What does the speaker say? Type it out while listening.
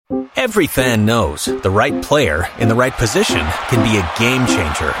Every fan knows the right player in the right position can be a game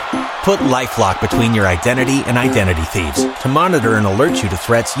changer. Put LifeLock between your identity and identity thieves to monitor and alert you to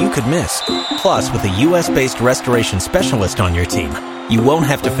threats you could miss. Plus, with a U.S.-based restoration specialist on your team, you won't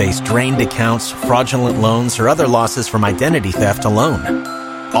have to face drained accounts, fraudulent loans, or other losses from identity theft alone.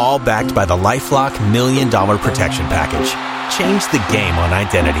 All backed by the LifeLock $1 Million Protection Package. Change the game on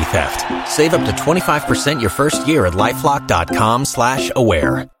identity theft. Save up to 25% your first year at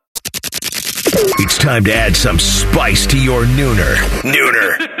LifeLock.com/aware. It's time to add some spice to your nooner.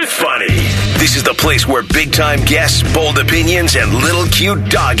 Nooner funny. This is the place where big-time guests, bold opinions, and little cute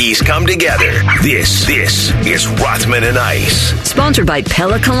doggies come together. This is Rothman and Ice. Sponsored by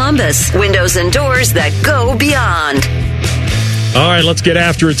Pella Columbus. Windows and doors that go beyond. All right, let's get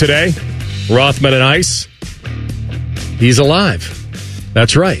after it today. Rothman and Ice. He's alive.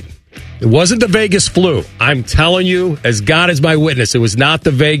 That's right. It wasn't the Vegas flu. I'm telling you, as God is my witness, it was not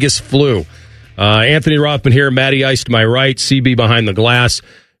the Vegas flu. Anthony Rothman here, Matty Ice to my right, CB behind the glass.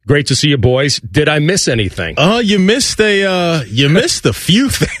 Great to see you, boys. Did I miss anything? You missed a few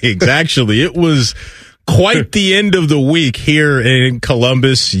things, actually. It was quite the end of the week here in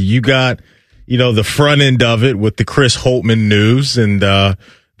Columbus. You got, the front end of it with the Chris Holtmann news, and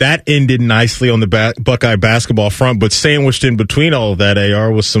that ended nicely on the Buckeye basketball front, but sandwiched in between all of that,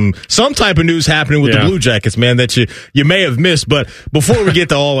 AR, was some type of news happening with the Blue Jackets, man, that you may have missed. But before we get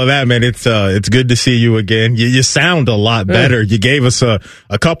to all of that, man, it's good to see you again. You sound a lot better. You gave us a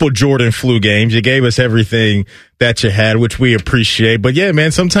couple Jordan flu games. You gave us everything that you had, which we appreciate. But yeah, man,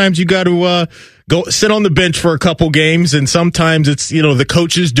 sometimes you got to go sit on the bench for a couple games, and sometimes it's the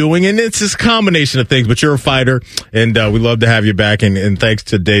coaches doing, and it's this combination of things. But you're a fighter, and we love to have you back. And thanks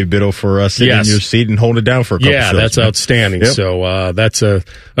to Dave Biddle for sitting in your seat and holding it down for a couple shows. Yeah, that's outstanding. Yep. So that's a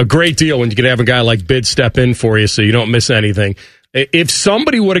great deal when you can have a guy like Bid step in for you, so you don't miss anything. If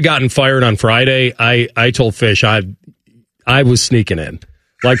somebody would have gotten fired on Friday, I told Fish I was sneaking in.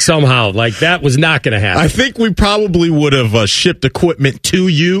 Like somehow, that was not going to happen. I think we probably would have shipped equipment to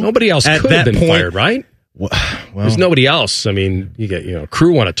you. Nobody else could have been fired, right? Well, there's nobody else. I mean, you get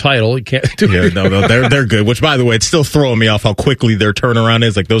Crew won a title. You can't do it. No, they're good. Which, by the way, it's still throwing me off how quickly their turnaround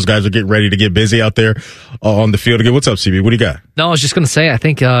is. Like those guys are getting ready to get busy out there on the field again. What's up, CB? What do you got? No, I was just going to say, I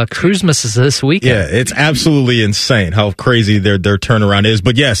think Cruz misses this weekend. Yeah, it's absolutely insane how crazy their turnaround is.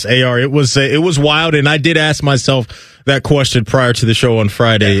 But yes, AR, it was wild, and I did ask myself that question prior to the show on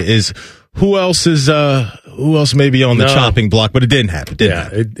Friday: is who else may be on the chopping block? But it didn't happen.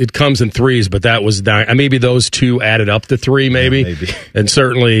 It comes in threes, but that was maybe those two added up to three, maybe. And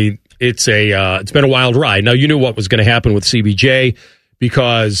certainly it's been a wild ride. Now you knew what was going to happen with CBJ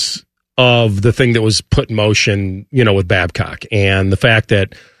because of the thing that was put in motion, with Babcock and the fact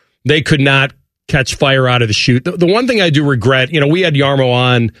that they could not catch fire out of the chute. The one thing I do regret, we had Jarmo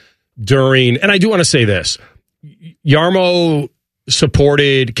on during, and I do want to say this. Jarmo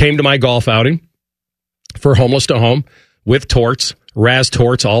came to my golf outing for Homeless to Home with Torts, Raz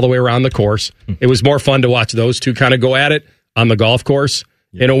Torts all the way around the course. It was more fun to watch those two kind of go at it on the golf course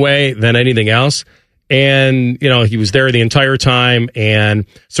in a way than anything else. And, he was there the entire time. And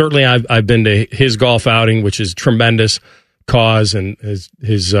certainly I've been to his golf outing, which is tremendous cause, and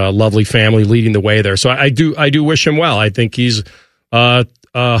his lovely family leading the way there. So I do wish him well. I think he's a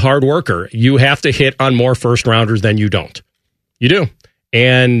hard worker. You have to hit on more first rounders than you don't. You do.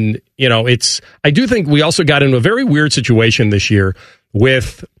 And, I do think we also got into a very weird situation this year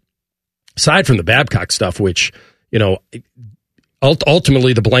with, aside from the Babcock stuff, which,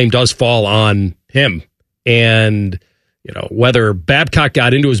 ultimately the blame does fall on him. And, whether Babcock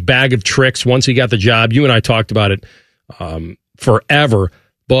got into his bag of tricks once he got the job, you and I talked about it forever.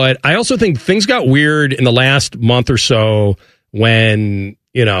 But I also think things got weird in the last month or so when,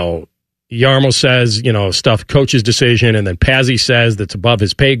 Jarmo says, stuff, coach's decision, and then Pazzi says that's above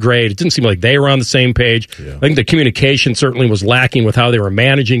his pay grade. It didn't seem like they were on the same page. Yeah. I think the communication certainly was lacking with how they were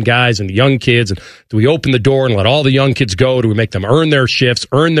managing guys and the young kids. And do we open the door and let all the young kids go? Do we make them earn their shifts,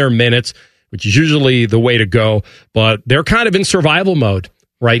 earn their minutes, which is usually the way to go? But they're kind of in survival mode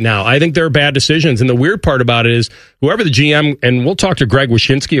right now. I think they're bad decisions. And the weird part about it is whoever the GM, and we'll talk to Greg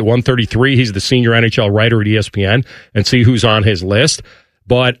Wyshynski at 1:33. He's the senior NHL writer at ESPN, and see who's on his list.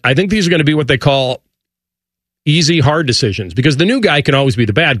 But I think these are going to be what they call easy, hard decisions, because the new guy can always be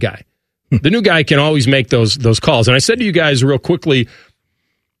the bad guy. The new guy can always make those calls. And I said to you guys real quickly,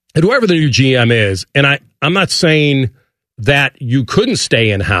 that whoever the new GM is, and I'm not saying that you couldn't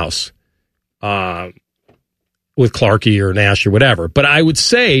stay in-house with Clarkey or Nash or whatever, but I would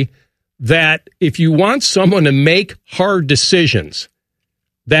say that if you want someone to make hard decisions,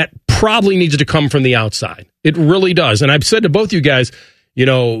 that probably needs to come from the outside. It really does. And I've said to both you guys,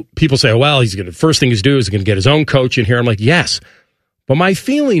 people say, well, first thing he's do is going to get his own coach in here. I'm like, yes. But my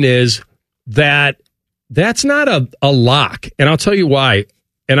feeling is that that's not a lock. And I'll tell you why.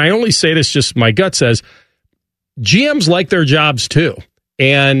 And I only say this, just my gut says, GMs like their jobs too.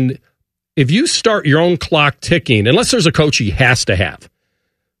 And if you start your own clock ticking, unless there's a coach he has to have,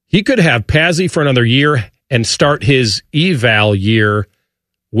 he could have Pazzi for another year and start his eval year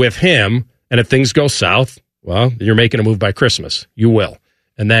with him. And if things go south, well, you're making a move by Christmas. You will.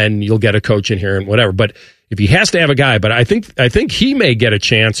 And then you'll get a coach in here and whatever. But if he has to have a guy, but I think he may get a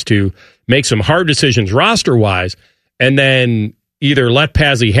chance to make some hard decisions roster-wise and then either let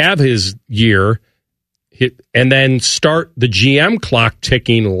Pazzi have his year and then start the GM clock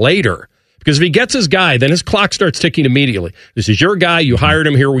ticking later. Because if he gets his guy, then his clock starts ticking immediately. This is your guy. You hired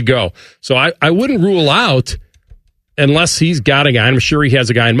him. Here we go. So I wouldn't rule out unless he's got a guy. I'm sure he has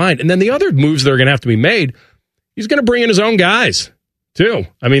a guy in mind. And then the other moves that are going to have to be made, he's going to bring in his own guys, too.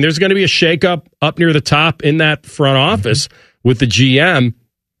 I mean, there's going to be a shakeup up near the top in that front office with the GM.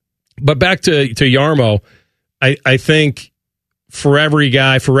 But back to Jarmo, I think for every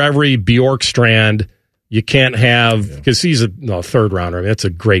guy, for every Bjorkstrand, you can't have, because he's a third rounder. I mean, that's a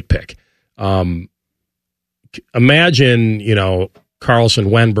great pick. Imagine, Carlson,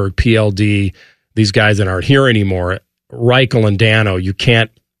 Wenberg, PLD, these guys that aren't here anymore, Reichel and Dano, they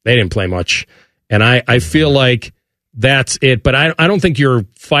didn't play much. And I feel like that's it. But I don't think you're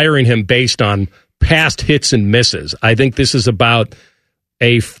firing him based on past hits and misses. I think this is about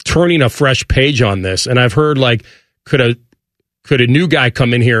turning a fresh page on this. And I've heard, could a new guy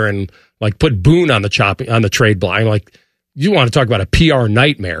come in here and put Boone on the trade block? I'm like, you want to talk about a PR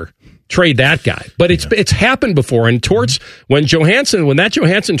nightmare? Trade that guy. But it's happened before. And Torts, when that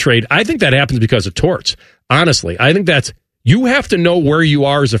Johansson trade, I think that happens because of Torts. Honestly, I think you have to know where you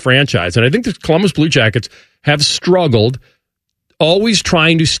are as a franchise. And I think the Columbus Blue Jackets have struggled always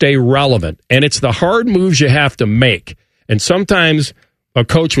trying to stay relevant. And it's the hard moves you have to make. And sometimes a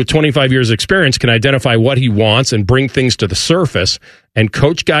coach with 25 years of experience can identify what he wants and bring things to the surface and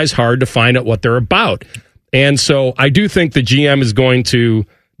coach guys hard to find out what they're about. And so I do think the GM is going to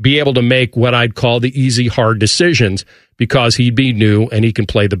be able to make what I'd call the easy, hard decisions because he'd be new and he can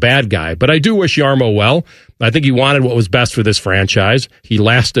play the bad guy. But I do wish Jarmo well. I think he wanted what was best for this franchise. He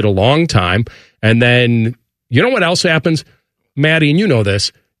lasted a long time. And then, you know what else happens, Maddie, and you know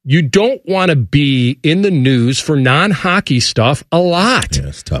this, you don't want to be in the news for non-hockey stuff a lot. Yeah,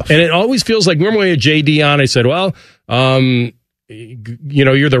 it's tough. And it always feels like, remember when you had JD on, I said, well,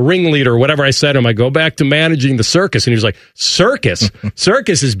 you're the ringleader or whatever I said to him. I go back to managing the circus. And he was like, circus?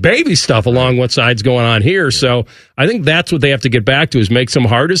 Circus is baby stuff along what side's going on here. So I think that's what they have to get back to is make some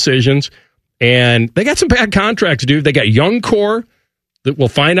hard decisions. And they got some bad contracts, dude. They got young core that we'll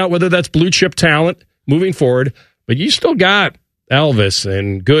find out whether that's blue chip talent moving forward. But you still got Elvis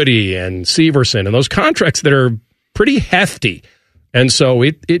and Goody and Severson and those contracts that are pretty hefty. And so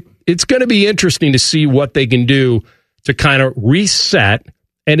it's going to be interesting to see what they can do to kind of reset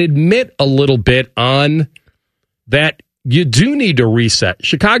and admit a little bit on that you do need to reset.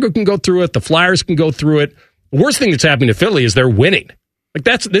 Chicago can go through it. The Flyers can go through it. The worst thing that's happening to Philly is they're winning.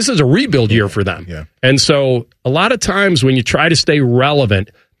 This is a rebuild year for them. Yeah. And so a lot of times when you try to stay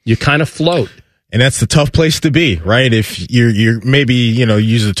relevant, you kind of float. And that's the tough place to be, right? If you're maybe,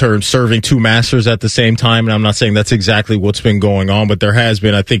 use the term serving two masters at the same time. And I'm not saying that's exactly what's been going on, but there has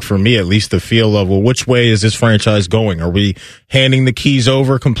been, I think for me at least, the feel of, well, which way is this franchise going? Are we handing the keys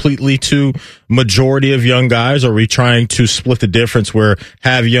over completely to majority of young guys? Or are we trying to split the difference where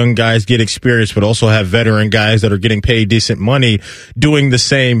have young guys get experience, but also have veteran guys that are getting paid decent money doing the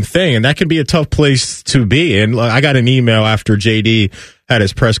same thing? And that can be a tough place to be. And I got an email after JD had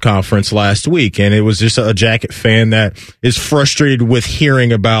his press conference last week, and it was just a Jacket fan that is frustrated with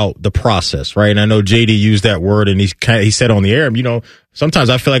hearing about the process, right? And I know JD used that word, and he said on the air, sometimes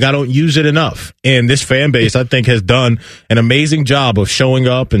I feel like I don't use it enough. And this fan base, I think, has done an amazing job of showing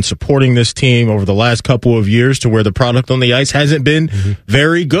up and supporting this team over the last couple of years to where the product on the ice hasn't been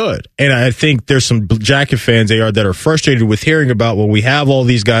very good. And I think there's some Jacket fans that are frustrated with hearing about, well, we have all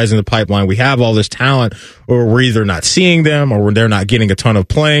these guys in the pipeline, we have all this talent, or we're either not seeing them or they're not getting a ton of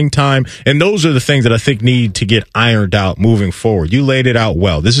playing time. And those are the things that I think need to get ironed out moving forward. You laid it out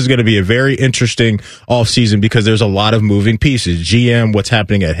well. This is going to be a very interesting offseason because there's a lot of moving pieces. GM, what's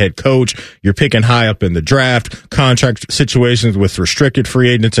happening at head coach, you're picking high up in the draft, contract situations with restricted free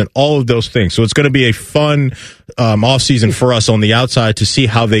agents and all of those things. So it's going to be a fun offseason for us on the outside to see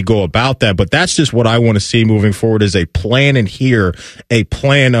how they go about that. But that's just what I want to see moving forward is a plan in here, a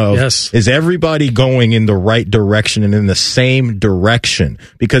plan of is everybody going in the right direction and in the same direction?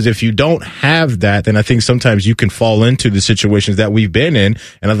 Because if you don't have that, then I think sometimes you can fall into the situations that we've been in.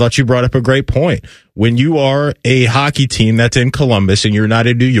 And I thought you brought up a great point. When you are a hockey team that's in Columbus and you're not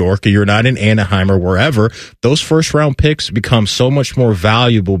in New York or you're not in Anaheim or wherever, those first round picks become so much more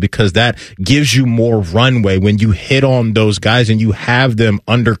valuable because that gives you more runway when you hit on those guys and you have them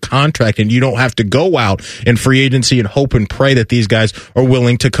under contract and you don't have to go out in free agency and hope and pray that these guys are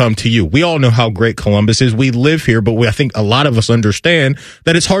willing to come to you. We all know how great Columbus is. We live here, but I think a lot of us understand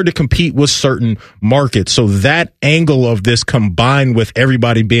that it's hard to compete with certain markets. So that angle of this combined with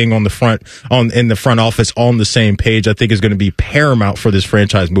everybody being on the front office on the same page, I think is going to be paramount for this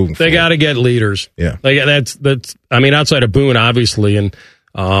franchise moving forward. They got to get leaders. Yeah. That's I mean, outside of Boone, obviously, and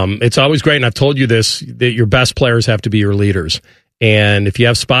it's always great, and I've told you this, that your best players have to be your leaders. And if you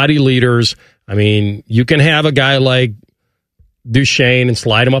have spotty leaders, I mean, you can have a guy like Duchesne and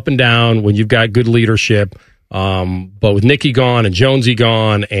slide him up and down when you've got good leadership. But with Nicky gone and Jonesy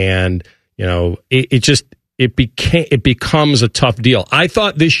gone, and you know, it becomes a tough deal. I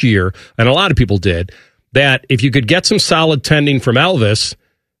thought this year, and a lot of people did, that if you could get some solid tending from Elvis,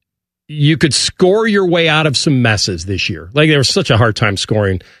 you could score your way out of some messes this year. Like there was such a hard time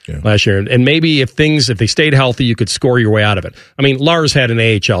scoring last year, and maybe if they stayed healthy, you could score your way out of it. I mean, Lars had an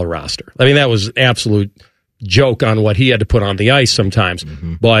AHL roster. I mean, that was an absolute joke on what he had to put on the ice sometimes.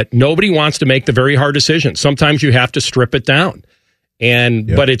 Mm-hmm. But nobody wants to make the very hard decisions. Sometimes you have to strip it down.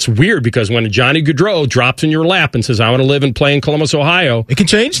 But it's weird because when Johnny Gaudreau drops in your lap and says, I want to live and play in Columbus, Ohio, it can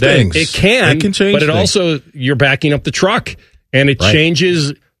change things. It can change, but it also, you're backing up the truck, and it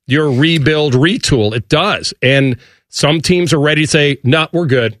changes your rebuild, retool. It does. And some teams are ready to say, no, we're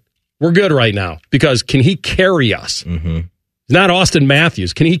good. We're good right now. Because can he carry us? Mm-hmm. He's not Austin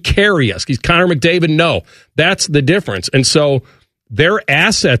Matthews. Can he carry us? He's Connor McDavid? No. That's the difference. And so their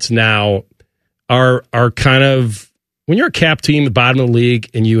assets now are kind of, when you're a cap team at the bottom of the league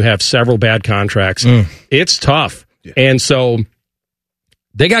and you have several bad contracts, it's tough. Yeah. And so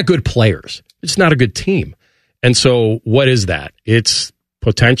they got good players. It's not a good team. And so what is that? It's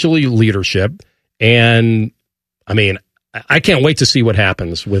potentially leadership. And, I mean, I can't wait to see what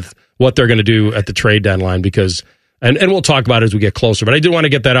happens with what they're going to do at the trade deadline because, and we'll talk about it as we get closer, but I did want to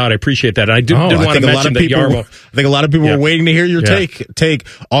get that out. I appreciate that. And I did want to mention that Jarmo. I think a lot of people were waiting to hear your take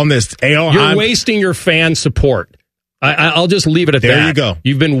on this. You're wasting your fan support. I'll just leave it at that. There you go.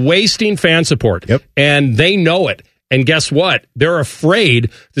 You've been wasting fan support. Yep. And they know it. And guess what? They're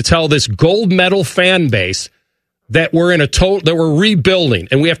afraid to tell this gold medal fan base that we're that we're rebuilding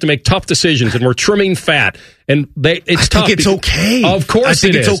and we have to make tough decisions and we're trimming fat. And it's tough. I think it's okay. Of course I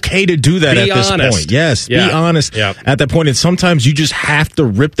think it's okay to do that at this point. Yes, be honest at that point. And sometimes you just have to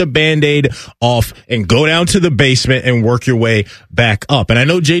rip the Band-Aid off and go down to the basement and work your way back up. And I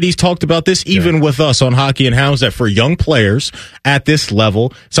know JD's talked about this even with us on Hockey and Hounds, that for young players at this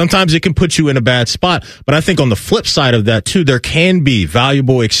level, sometimes it can put you in a bad spot. But I think on the flip side of that too, there can be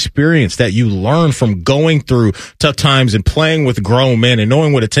valuable experience that you learn from going through tough times and playing with grown men and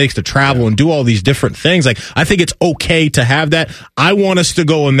knowing what it takes to travel and do all these different things. Like, I think it's okay to have that. I want us to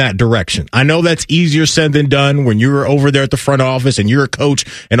go in that direction. I know that's easier said than done when you're over there at the front office and you're a coach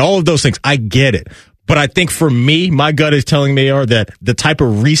and all of those things. I get it. But I think for me, my gut is telling me that the type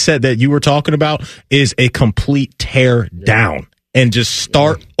of reset that you were talking about is a complete tear down and just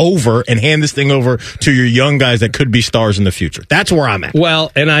start over and hand this thing over to your young guys that could be stars in the future. That's where I'm at.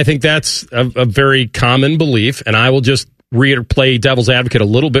 Well, and I think that's a very common belief. And I will just play devil's advocate a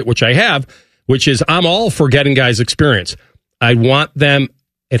little bit, which I have, which is I'm all for getting guys experience. I want them,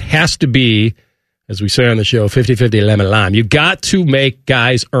 it has to be, as we say on the show, 50-50 lemon lime. You got to make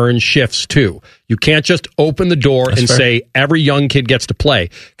guys earn shifts too. You can't just open the door say every young kid gets to play,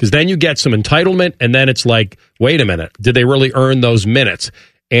 because then you get some entitlement and then it's like, wait a minute, did they really earn those minutes?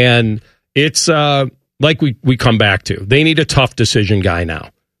 And it's like we come back to. They need a tough decision guy now.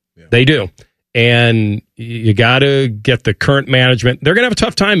 Yeah. They do. And you got to get the current management. They're going to have a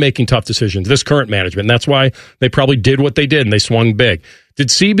tough time making tough decisions, this current management. And that's why they probably did what they did, and they swung big. Did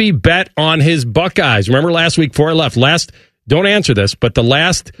CB bet on his Buckeyes? Remember last week before I left? Don't answer this, but the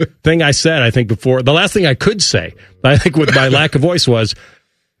last thing I said, I think the last thing I could say, I think with my lack of voice was,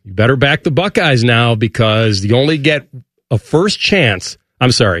 you better back the Buckeyes now, because you only get a first chance.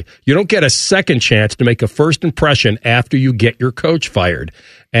 I'm sorry, you don't get a second chance to make a first impression after you get your coach fired.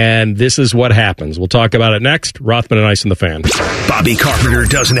 And this is what happens. We'll talk about it next. Rothman and Ice and the Fan. Bobby Carpenter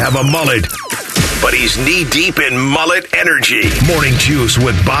doesn't have a mullet. but he's knee-deep in mullet energy. Morning Juice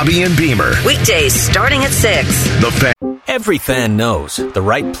with Bobby and Beamer. Weekdays starting at 6. The Fan. Every fan knows the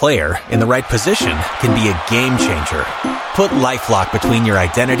right player in the right position can be a game changer. Put LifeLock between your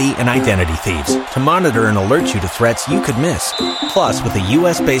identity and identity thieves to monitor and alert you to threats you could miss. Plus, with a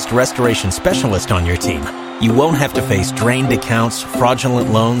U.S.-based restoration specialist on your team, you won't have to face drained accounts,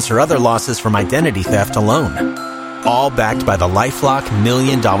 fraudulent loans, or other losses from identity theft alone. All backed by the LifeLock $1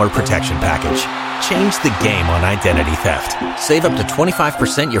 Million Protection Package. Change the game on identity theft. Save up to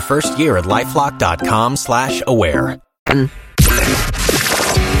 25% your first year at LifeLock.com/aware.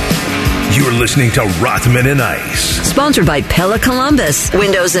 You're listening to Rothman and Ice. Sponsored by Pella Columbus.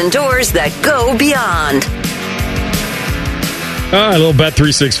 Windows and doors that go beyond. A little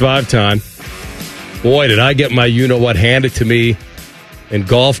Bet365 time. Boy, did I get my you-know-what handed to me in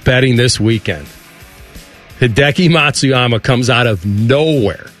golf betting this weekend. Hideki Matsuyama comes out of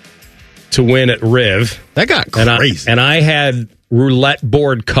nowhere to win at Riv. That got crazy. And I had roulette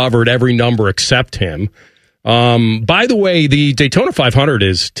board covered every number except him. By the way, the Daytona 500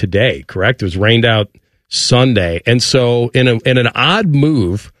 is today, correct? It was rained out Sunday. And so in an odd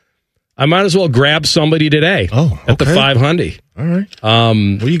move, I might as well grab somebody today at the 500. All right.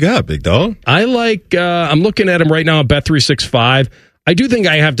 What you got, big dog? I like, I'm looking at him right now at Bet365. I do think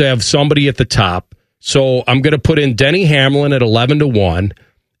I have to have somebody at the top. So I'm going to put in Denny Hamlin at 11-1.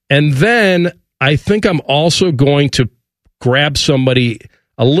 And then I think I'm also going to grab somebody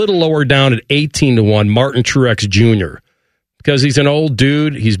a little lower down at 18-1, Martin Truex Jr., because he's an old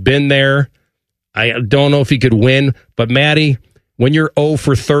dude. He's been there. I don't know if he could win, but Maddie, when you're 0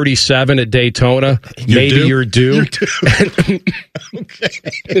 for 37 at Daytona, you're due. Okay.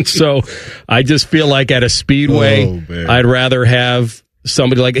 And so I just feel like at a speedway, I'd rather have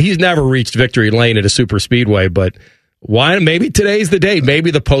somebody like, he's never reached victory lane at a super speedway, but why? Maybe today's the day. Maybe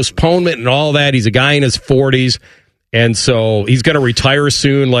the postponement and all that. He's a guy in his 40s. And so he's going to retire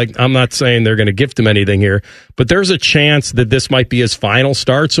soon. Like, I'm not saying they're going to gift him anything here, but there's a chance that this might be his final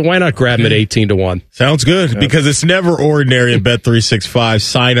start. So why not grab him at 18-1? Sounds good, because it's never ordinary at Bet365.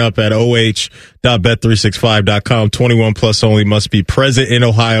 Sign up at oh.bet365.com. 21 plus only, must be present in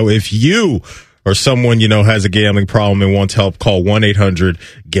Ohio. If you or someone you know has a gambling problem and wants help, call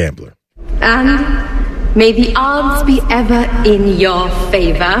 1-800-GAMBLER. And may the odds be ever in your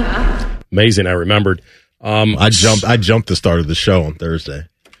favor. Amazing, I remembered. I jumped the start of the show on Thursday.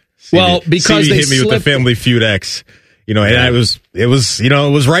 Because they hit me with the Family Feud X, and it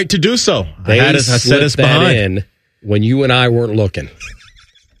was right to do so. I set us behind behind in when you and I weren't looking.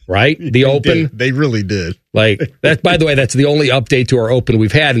 Right? The Open. They really did. Like that. By the way, that's the only update to our Open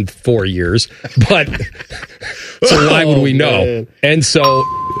we've had in 4 years. But so why would we know? Man. And so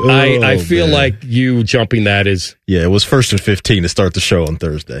I feel like you jumping that is. Yeah, it was 1st and 15 to start the show on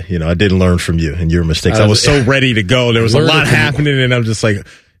Thursday. I didn't learn from you and your mistakes. I was so ready to go. There was a lot happening, and I'm just like,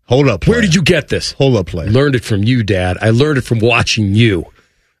 hold up, player. Where did you get this? Hold up, player. Learned it from you, Dad. I learned it from watching you.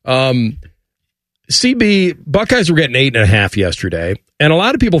 CB, Buckeyes were getting 8.5 yesterday, and a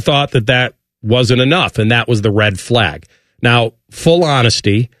lot of people thought that wasn't enough, and that was the red flag. Now, full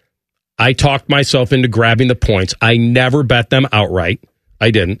honesty, I talked myself into grabbing the points. I never bet them outright.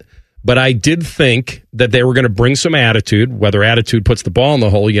 I didn't. But I did think that they were going to bring some attitude. Whether attitude puts the ball in the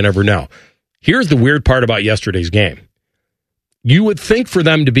hole, you never know. Here's the weird part about yesterday's game. You would think for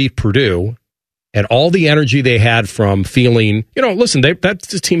them to beat Purdue, and all the energy they had from feeling, listen,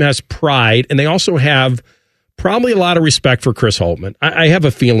 this team has pride, and they also have probably a lot of respect for Chris Holtmann. I have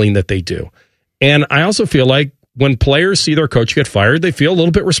a feeling that they do. And I also feel like when players see their coach get fired, they feel a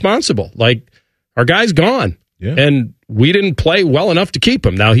little bit responsible. Like, our guy's gone. Yeah. And we didn't play well enough to keep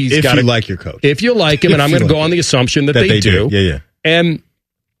him. Now he's got to like your coach. If you like him, and I'm going to go on the assumption that they do. Yeah. And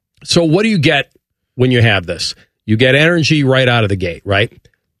so what do you get when you have this? You get energy right out of the gate, right?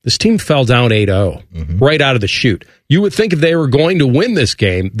 This team fell down 8-0 right out of the chute. You would think if they were going to win this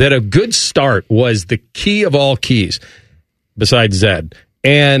game, that a good start was the key of all keys, besides Zed.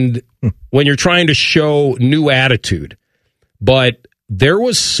 And when you're trying to show new attitude, but there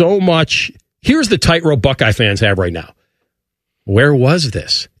was so much. Here's the tightrope Buckeye fans have right now. Where was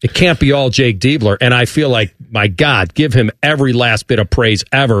this? It can't be all Jake Diebler. And I feel like, my God, give him every last bit of praise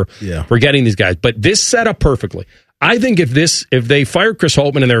ever for getting these guys. But this set up perfectly. I think if they fired Chris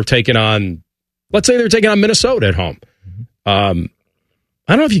Holtmann and they're taking on, let's say they're taking on Minnesota at home, I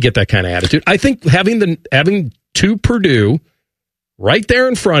don't know if you get that kind of attitude. I think having to Purdue right there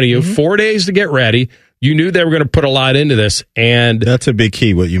in front of you, 4 days to get ready, You knew they were going to put a lot into this, and that's a big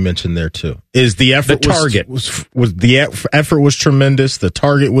key. What you mentioned there too is the effort. The target was the effort was tremendous. The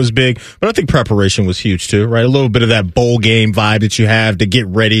target was big, but I think preparation was huge too. Right, a little bit of that bowl game vibe that you have to get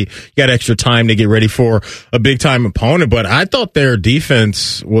ready. You got extra time to get ready for a big time opponent. But I thought their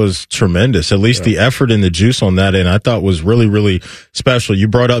defense was tremendous. At least the effort and the juice on that end, I thought was really, really special. You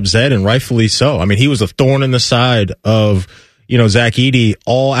brought up Zed, and rightfully so. I mean, he was a thorn in the side of Zach Edey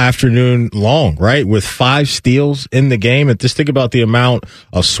all afternoon long, right? With 5 steals in the game. And just think about the amount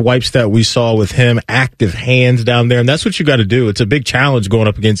of swipes that we saw with him, active hands down there. And that's what you got to do. It's a big challenge going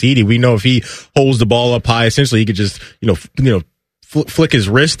up against Edey. We know if he holds the ball up high, essentially he could just, flick his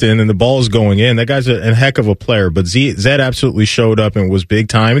wrist in and the ball's going in. That guy's a heck of a player. But Zed absolutely showed up and was big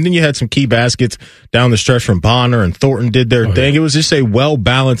time. And then you had some key baskets down the stretch from Bonner, and Thornton did their thing. Yeah. It was just a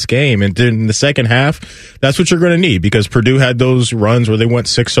well-balanced game. And in the second half, that's what you're going to need, because Purdue had those runs where they went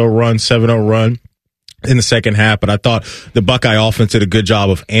 6-0 run, 7-0 run in the second half. But I thought the Buckeye offense did a good job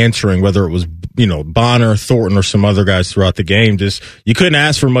of answering, whether it was Bonner, Thornton, or some other guys throughout the game. Just you couldn't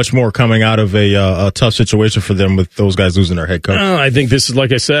ask for much more coming out of a tough situation for them with those guys losing their head coach. I think this is,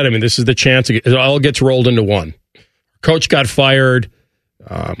 like I said, this is the chance. It all gets rolled into one. Coach got fired.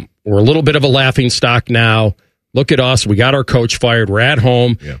 We're a little bit of a laughing stock now. Look at us. We got our coach fired. We're at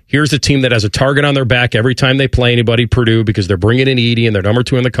home. Yeah. Here's a team that has a target on their back every time they play anybody, Purdue, because they're bringing in Edey and they're number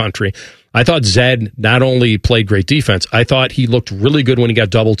 2 in the country. I thought Zed not only played great defense, I thought he looked really good when he got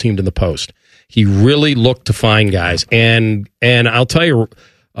double teamed in the post. He really looked to find guys. And I'll tell you,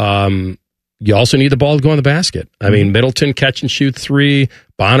 you also need the ball to go in the basket. I mean, Middleton catch and shoot 3,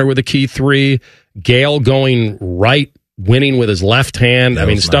 Bonner with a key 3, Gale going right, winning with his left hand.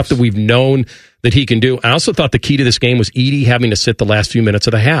 Stuff that we've known that he can do. I also thought the key to this game was Edey having to sit the last few minutes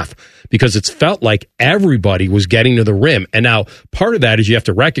of the half, because it's felt like everybody was getting to the rim. And now part of that is you have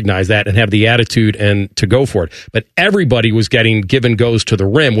to recognize that and have the attitude and to go for it. But everybody was getting given goes to the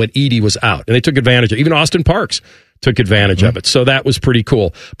rim when Edey was out, and they took advantage of it. Even Austin Parks took advantage of it. So that was pretty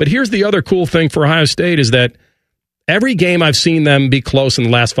cool. But here's the other cool thing for Ohio State is that every game I've seen them be close in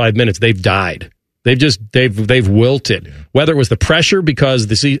the last 5 minutes, they've died. They've wilted. Yeah. Whether it was the pressure because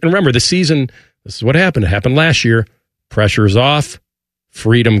the season, and remember the season, this is what happened. It happened last year. Pressure's off.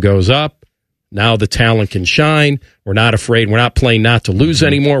 Freedom goes up. Now the talent can shine. We're not afraid. We're not playing not to lose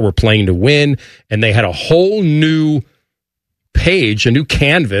anymore. We're playing to win. And they had a whole new page, a new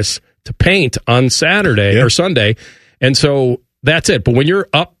canvas to paint on Saturday or Sunday. And so that's it. But when you're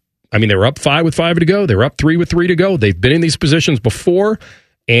up, they were up 5 with 5 to go. They were up 3 with 3 to go. They've been in these positions before.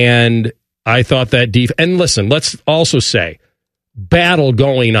 And I thought that and listen, let's also say, battle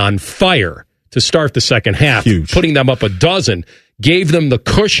going on fire to start the second half, putting them up 12, gave them the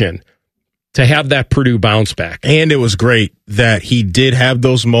cushion to have that Purdue bounce back. And it was great that he did have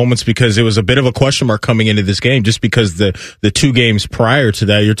those moments, because it was a bit of a question mark coming into this game, just because the 2 games prior to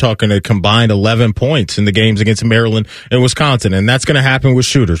that, you're talking a combined 11 points in the games against Maryland and Wisconsin. And that's going to happen with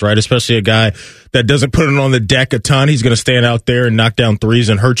shooters, right? Especially a guy that doesn't put it on the deck a ton. He's going to stand out there and knock down threes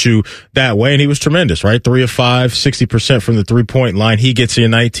and hurt you that way. And he was tremendous, right? 3 of 5, 60% from the 3-point line. He gets you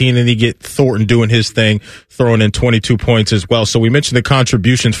 19, and you get Thornton doing his thing, throwing in 22 points as well. So we mentioned the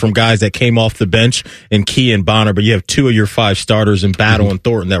contributions from guys that came off the bench in Key and Bonner, but you have 2 of your 5 starters in Battle and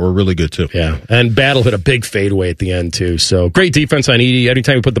Thornton that were really good too. Yeah, and Battle hit a big fadeaway at the end too. So great defense on Edey.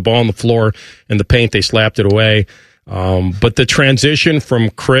 Anytime you put the ball on the floor in the paint, they slapped it away. But the transition from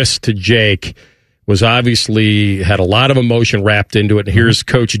Chris to Jake was obviously had a lot of emotion wrapped into it. And here's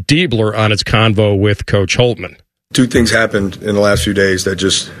Coach Diebler on his convo with Coach Holtmann. 2 things happened in the last few days that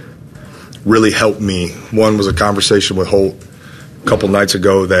just really helped me. One was a conversation with Holt a couple nights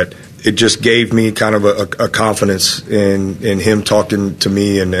ago that it just gave me kind of a confidence in him talking to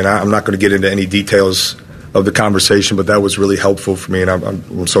me. And I'm not going to get into any details of the conversation, but that was really helpful for me. And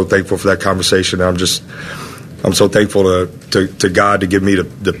I'm so thankful for that conversation. I'm so thankful to God to give me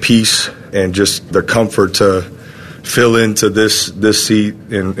the peace and just the comfort to fill into this seat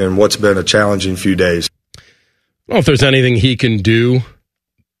in what's been a challenging few days. I don't know if there's anything he can do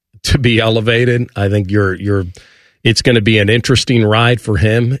to be elevated. I think it's going to be an interesting ride for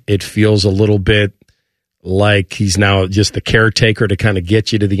him. It feels a little bit like he's now just the caretaker to kind of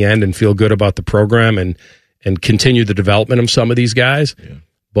get you to the end and feel good about the program and continue the development of some of these guys. Yeah.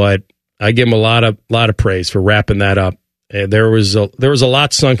 But I give him a lot of praise for wrapping that up. And there was a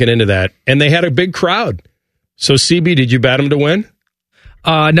lot sunken into that, and they had a big crowd. So CB, did you bet him to win?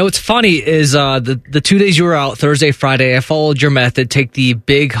 No, what's funny is the 2 days you were out, Thursday, Friday, I followed your method, take the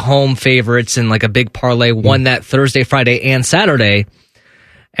big home favorites and like a big parlay, won that Thursday, Friday, and Saturday.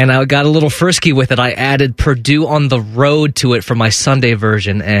 and I got a little frisky with it. I added Purdue on the road to it for my Sunday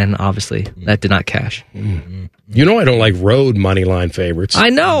version, and obviously that did not cash. Mm-hmm. You know I don't like road money line favorites. I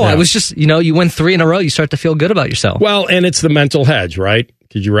know. I was just, you win 3 in a row, you start to feel good about yourself. Well, and it's the mental hedge, right?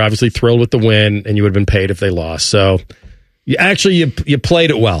 Because you were obviously thrilled with the win, and you would have been paid if they lost. So you played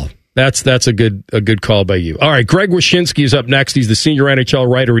it well. That's a good call by you. All right, Greg Wyshynski is up next. He's the senior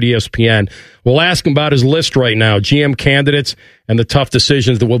NHL writer at ESPN. We'll ask him about his list right now, GM candidates, and the tough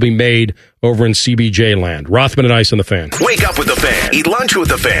decisions that will be made over in CBJ land. Rothman and Ice on the Fan. Wake up with the Fan. Eat lunch with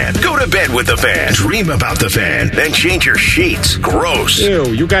the Fan. Go to bed with the Fan. Dream about the Fan. Then change your sheets. Gross.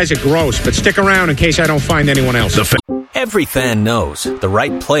 Ew, you guys are gross, but stick around in case I don't find anyone else. The Fan. Every fan knows the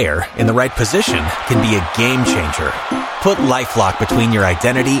right player in the right position can be a game changer. Put LifeLock between your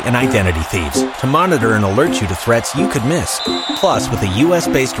identity and identity thieves to monitor and alert you to threats you could miss. Plus, with a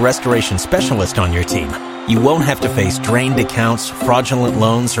U.S.-based restoration specialist on your team, you won't have to face drained accounts, fraudulent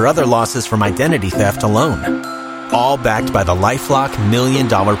loans, or other losses from identity theft alone. All backed by the LifeLock $1 Million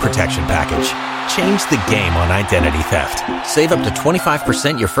Protection Package. Change the game on identity theft. Save up to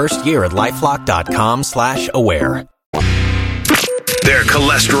 25% your first year at LifeLock.com/aware. Their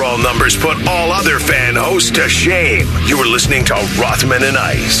cholesterol numbers put all other fan hosts to shame. You were listening to Rothman and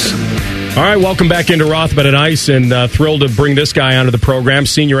Ice. All right, welcome back into Rothman and Ice, and thrilled to bring this guy onto the program,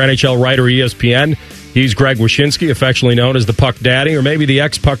 senior NHL writer at ESPN. He's Greg Wyshynski, affectionately known as the Puck Daddy, or maybe the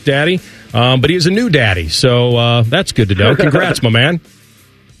ex-Puck Daddy, but he is a new daddy, so that's good to know. Congrats, my man.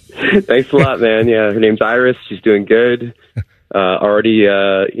 Thanks a lot, man. Yeah, her name's Iris. She's doing good. Already,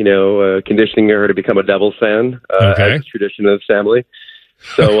 conditioning her to become a Devils fan, as a tradition of the family.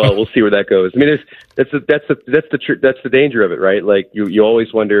 So we'll see where that goes. I mean, that's the danger of it, right? Like you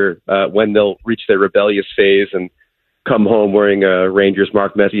always wonder when they'll reach their rebellious phase and come home wearing a Rangers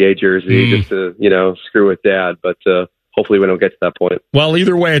Mark Messier jersey just to screw with Dad. But hopefully we don't get to that point. Well,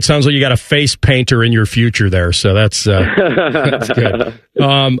 either way, it sounds like you got a face painter in your future there, so that's good.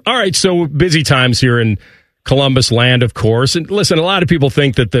 All right, so busy times here in Columbus land, of course. And listen, a lot of people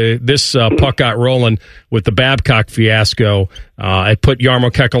think that this puck got rolling with the Babcock fiasco. It put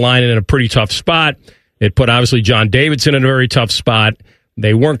Jarmo Kekalainen in a pretty tough spot. It put, obviously, John Davidson in a very tough spot.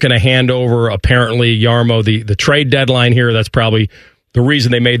 They weren't going to hand over, apparently, Jarmo the trade deadline here. That's probably the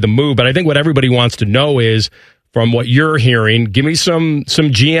reason they made the move. But I think what everybody wants to know is, from what you're hearing, give me some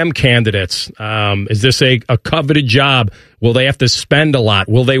GM candidates. Is this a coveted job? Will they have to spend a lot?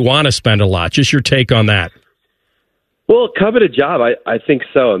 Will they want to spend a lot? Just your take on that. Well, coveted job, I think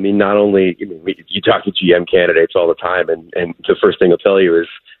so. I mean, not only, you talk to GM candidates all the time, and the first thing they'll tell you is,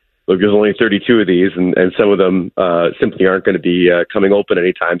 look, there's only 32 of these, and some of them simply aren't going to be coming open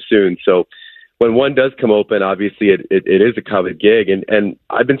anytime soon. So when one does come open, obviously it is a coveted gig. And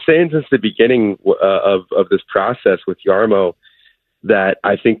I've been saying since the beginning of this process with Jarmo that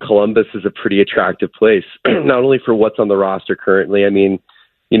I think Columbus is a pretty attractive place, not only for what's on the roster currently. I mean,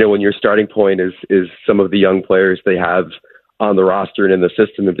 when your starting point is some of the young players they have on the roster and in the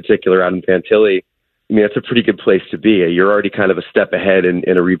system, in particular, Adam Fantilli, I mean, that's a pretty good place to be. You're already kind of a step ahead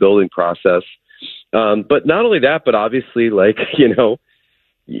in a rebuilding process. But not only that, but obviously, you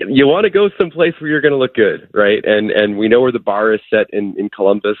want to go someplace where you're going to look good, right? And we know where the bar is set in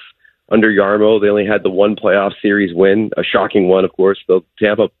Columbus under Jarmo. They only had the one playoff series win, a shocking one, of course, the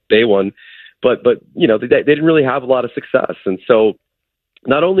Tampa Bay one. But they didn't really have a lot of success. And so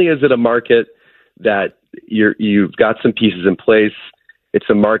not only is it a market that you've got some pieces in place, it's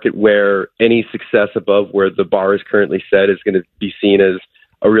a market where any success above where the bar is currently set is going to be seen as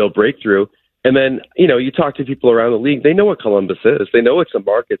a real breakthrough. And then, you talk to people around the league, they know what Columbus is. They know it's a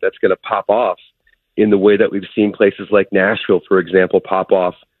market that's going to pop off in the way that we've seen places like Nashville, for example, pop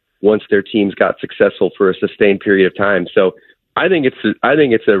off once their teams got successful for a sustained period of time. So I think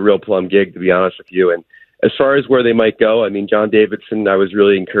it's a real plum gig, to be honest with you. And as far as where they might go, I mean, John Davidson, I was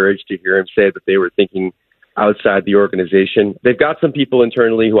really encouraged to hear him say that they were thinking outside the organization. They've got some people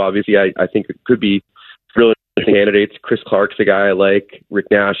internally who obviously I think could be really candidates. Chris Clark's a guy I like.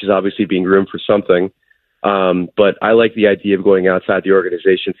 Rick Nash is obviously being groomed for something. But I like the idea of going outside the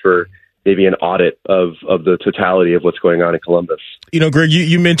organization for maybe an audit of the totality of what's going on in Columbus. Greg,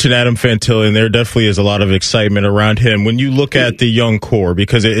 you mentioned Adam Fantilli, and there definitely is a lot of excitement around him. When you look at the young core,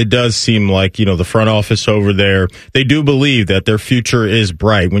 because it does seem like, the front office over there, they do believe that their future is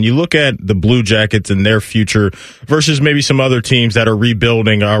bright. When you look at the Blue Jackets and their future versus maybe some other teams that are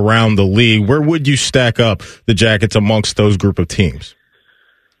rebuilding around the league, where would you stack up the Jackets amongst those group of teams?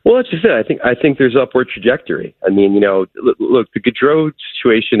 Well, that's just it. I think there's upward trajectory. I mean, look, the Gaudreau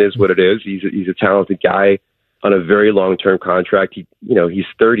situation is what it is. He's a talented guy on a very long-term contract. He's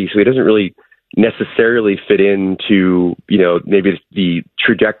 30, so he doesn't really necessarily fit into, maybe the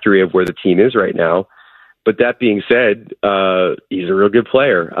trajectory of where the team is right now. But that being said, he's a real good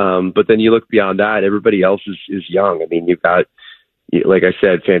player. But then you look beyond that, everybody else is young. I mean, you've got, like I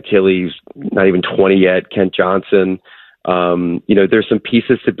said, Fantilli's not even 20 yet, Kent Johnson. There's some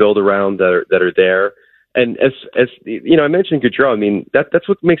pieces to build around that are there. And as I mentioned Gaudreau. I mean, that's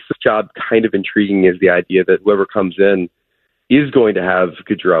what makes this job kind of intriguing, is the idea that whoever comes in is going to have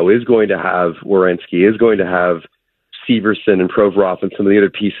Gaudreau, is going to have Werenski, is going to have Severson and Provorov and some of the other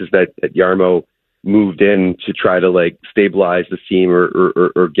pieces that Jarmo moved in to try to stabilize the team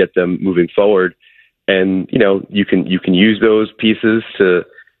or get them moving forward. And, you can use those pieces to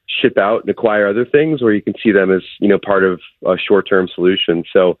ship out and acquire other things, or you can see them as, part of a short-term solution.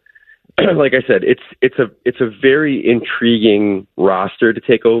 So, like I said, it's a very intriguing roster to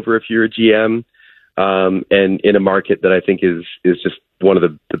take over if you're a GM, and in a market that I think is just one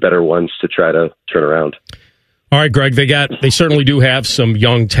of the better ones to try to turn around. All right, Greg, they certainly do have some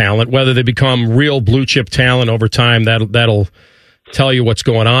young talent. Whether they become real blue chip talent over time, that'll tell you what's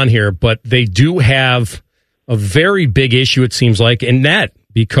going on here. But they do have a very big issue, it seems like, in net,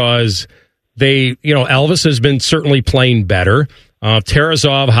 because Elvis has been certainly playing better.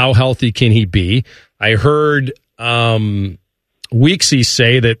 Tarasov, how healthy can he be? I heard Weeksy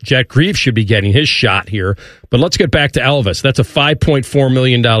say that Jet Grieve should be getting his shot here. But let's get back to Elvis. That's a $5.4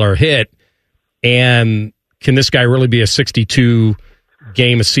 million hit. And can this guy really be a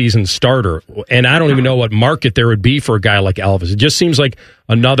 62-game-a-season starter? And I don't even know what market there would be for a guy like Elvis. It just seems like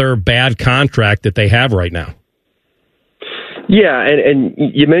another bad contract that they have right now. Yeah, and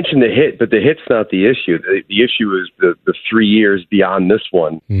you mentioned the hit, but the hit's not the issue. The issue is the 3 years beyond this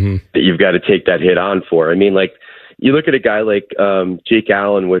one that you've got to take that hit on for. I mean, you look at a guy like Jake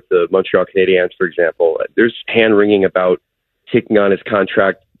Allen with the Montreal Canadiens, for example. There's hand-wringing about taking on his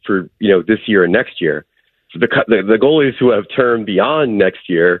contract for this year and next year. So the goalies who have term beyond next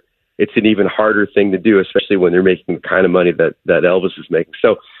year, it's an even harder thing to do, especially when they're making the kind of money that Elvis is making.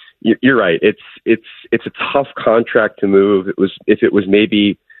 So you're right. It's a tough contract to move. If it was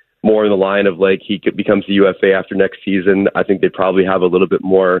maybe more in the line of he becomes the UFA after next season, I think they probably have a little bit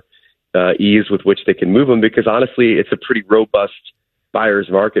more ease with which they can move him, because honestly, it's a pretty robust buyer's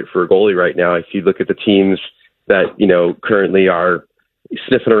market for a goalie right now. If you look at the teams that currently are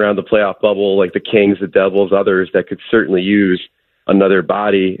sniffing around the playoff bubble, like the Kings, the Devils, others that could certainly use another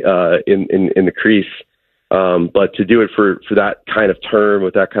body in the crease. But to do it for that kind of term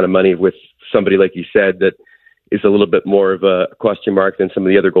with that kind of money with somebody, like you said, that is a little bit more of a question mark than some of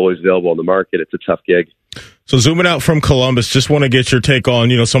the other goalies available on the market, it's a tough gig. So zooming out from Columbus, just want to get your take on,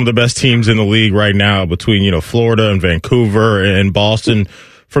 some of the best teams in the league right now between, Florida and Vancouver and Boston.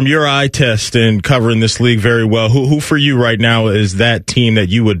 From your eye test and covering this league very well, who for you right now is that team that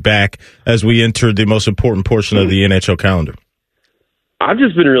you would back as we enter the most important portion of the NHL calendar? I've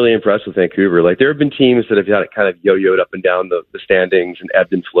just been really impressed with Vancouver. There have been teams that have kind of yo-yoed up and down the standings and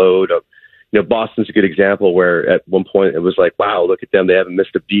ebbed and flowed. Boston's a good example where at one point it was wow, look at them. They haven't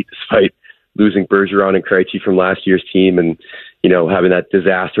missed a beat despite losing Bergeron and Krejci from last year's team and, having that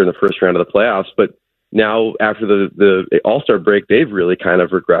disaster in the first round of the playoffs. But now after the All-Star break, they've really kind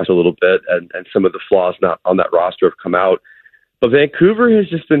of regressed a little bit, and some of the flaws not on that roster have come out. But Vancouver has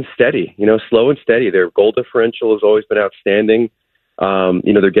just been steady, slow and steady. Their goal differential has always been outstanding.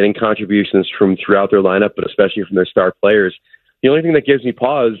 They're getting contributions from throughout their lineup, but especially from their star players. The only thing that gives me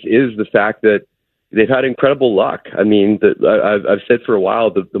pause is the fact that they've had incredible luck. I mean, I've said for a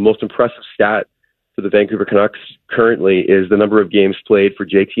while, the most impressive stat for the Vancouver Canucks currently is the number of games played for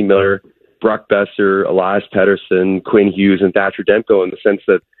JT Miller, Brock Besser, Elias Pettersson, Quinn Hughes, and Thatcher Demko, in the sense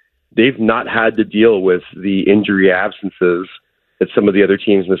that they've not had to deal with the injury absences that some of the other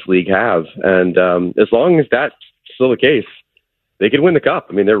teams in this league have. And as long as that's still the case, they could win the cup.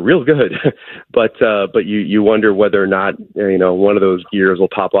 I mean, they're real good, but you wonder whether or not one of those gears will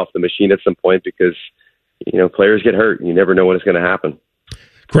pop off the machine at some point, because players get hurt and you never know when it's going to happen.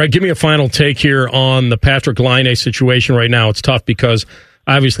 Greg, give me a final take here on the Patrick Laine situation right now. It's tough because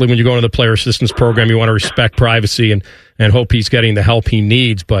obviously when you go into the player assistance program, you want to respect privacy and hope he's getting the help he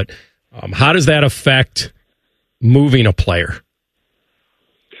needs. But how does that affect moving a player?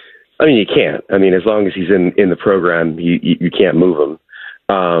 I mean, you can't. I mean, as long as he's in the program, you can't move him.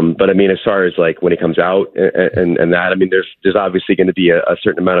 But I mean, as far as when he comes out and that, I mean, there's obviously going to be a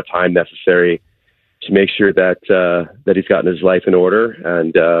certain amount of time necessary to make sure that he's gotten his life in order,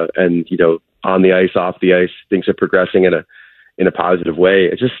 and on the ice, off the ice, things are progressing in a positive way.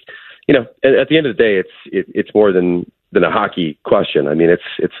 It's just at the end of the day, it's more than a hockey question. I mean,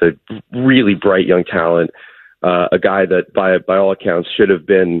 it's a really bright young talent, a guy that by all accounts should have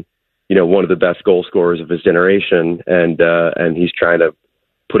been one of the best goal scorers of his generation, and he's trying to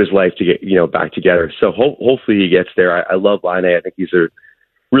put his life to get back together. So hopefully he gets there. I love Line A. I think he's a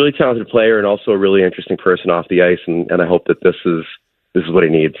really talented player and also a really interesting person off the ice, and I hope that this is what he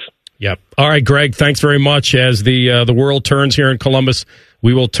needs. Yep. All right, Greg, thanks very much. As the world turns here in Columbus,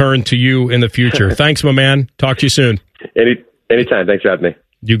 we will turn to you in the future. Thanks, my man. Talk to you soon. Anytime. Thanks for having me.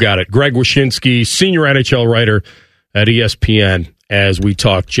 You got it. Greg Wyshynski, senior NHL writer at ESPN, as we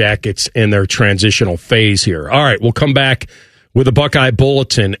talk Jackets in their transitional phase here. All right, we'll come back with a Buckeye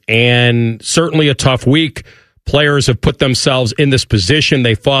Bulletin, and certainly a tough week. Players have put themselves in this position.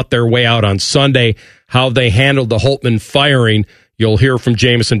 They fought their way out on Sunday. How they handled the Holtmann firing, you'll hear from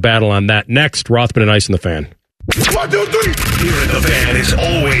Jamison Battle on that next. Rothman Ice in the Fan. 1, 2, 3. Here in the Fan is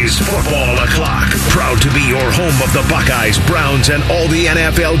always football o'clock. Proud to be your home of the Buckeyes, Browns, and all the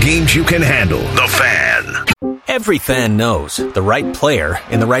NFL games you can handle. The Fan. Every fan knows the right player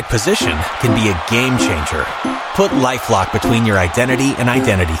in the right position can be a game changer. Put LifeLock between your identity and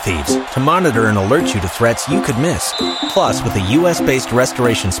identity thieves to monitor and alert you to threats you could miss. Plus, with a U.S.-based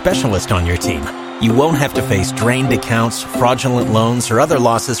restoration specialist on your team, you won't have to face drained accounts, fraudulent loans, or other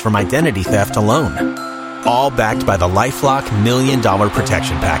losses from identity theft alone. All backed by the LifeLock $1 Million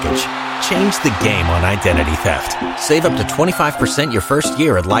Protection Package. Change the game on identity theft. Save up to 25% your first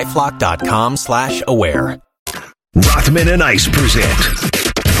year at LifeLock.com/aware. Rothman and Ice present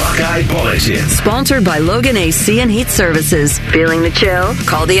Buckeye Bulletin. Sponsored by Logan AC and Heat Services. Feeling the chill?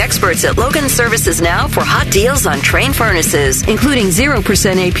 Call the experts at Logan Services now for hot deals on Train furnaces, including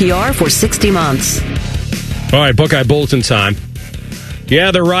 0% APR for 60 months. All right, Buckeye Bulletin time.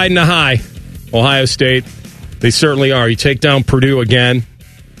 Yeah, they're riding a high. Ohio State, they certainly are. You take down Purdue again.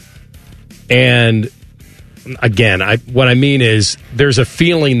 And again, what I mean is there's a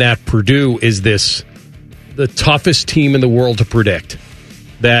feeling that Purdue is the toughest team in the world to predict.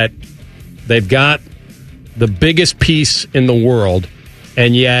 That they've got the biggest piece in the world,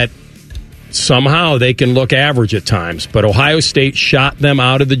 and yet somehow they can look average at times. But Ohio State shot them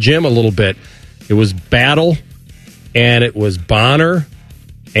out of the gym a little bit. It was Battle, and it was Bonner,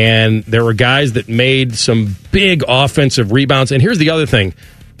 and there were guys that made some big offensive rebounds. And here's the other thing.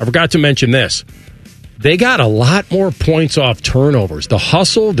 I forgot to mention this. They got a lot more points off turnovers. The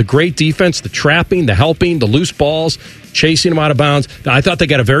hustle, the great defense, the trapping, the helping, the loose balls, chasing them out of bounds. I thought they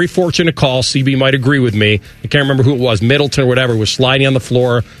got a very fortunate call. CB might agree with me. I can't remember who it was. Middleton or whatever was sliding on the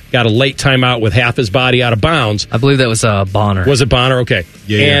floor, got a late timeout with half his body out of bounds. I believe that was Bonner. Was it Bonner? Okay.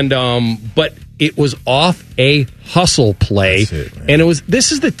 Yeah. And but it was off a hustle play. And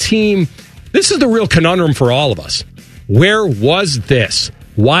this is the team, this is the real conundrum for all of us. Where was this?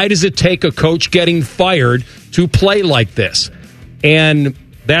 Why does it take a coach getting fired to play like this? And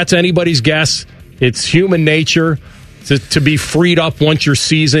that's anybody's guess. It's human nature to be freed up once your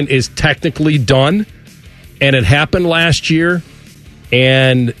season is technically done. And it happened last year.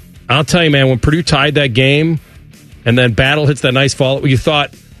 And I'll tell you, man, when Purdue tied that game and then Battle hits that nice follow, you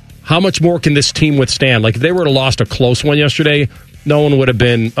thought, how much more can this team withstand? Like, if they were to have lost a close one yesterday, no one would have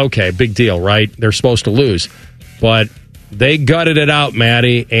been, okay, big deal, right? They're supposed to lose. But they gutted it out,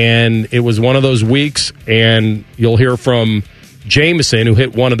 Maddie, and it was one of those weeks, and you'll hear from Jamison, who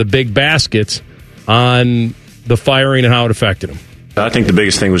hit one of the big baskets, on the firing and how it affected him. I think the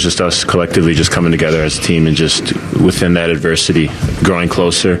biggest thing was just us collectively just coming together as a team and just within that adversity, growing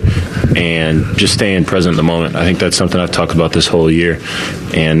closer and just staying present in the moment. I think that's something I've talked about this whole year,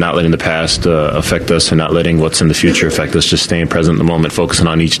 and not letting the past affect us and not letting what's in the future affect us, just staying present in the moment, focusing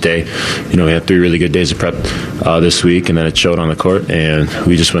on each day. You know, we had 3 really good days of prep this week, and then it showed on the court, and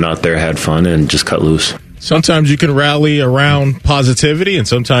we just went out there, had fun, and just cut loose. Sometimes you can rally around positivity, and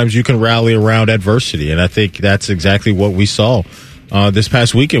sometimes you can rally around adversity, and I think that's exactly what we saw this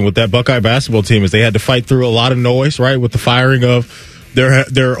past weekend with that Buckeye basketball team. Is they had to fight through a lot of noise, right, with the firing of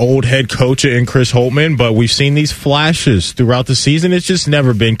their old head coach in Chris Holtmann, but we've seen these flashes throughout the season. It's just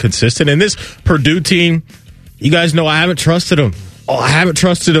never been consistent. And this Purdue team, you guys know I haven't trusted them. I haven't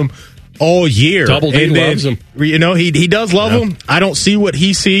trusted them all year. Double D loves him. You know, he does love him. I don't see what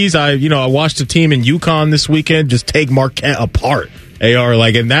he sees. I watched a team in UConn this weekend just take Marquette apart.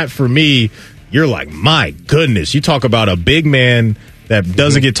 And that for me, you're like, my goodness. You talk about a big man that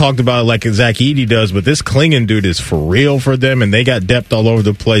doesn't get talked about like Zach Edey does, but this Klingon dude is for real for them, and they got depth all over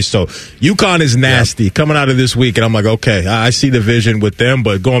the place. So UConn is nasty coming out of this week, and I'm like, okay, I see the vision with them.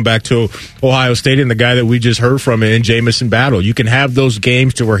 But going back to Ohio State and the guy that we just heard from in Jamison Battle, you can have those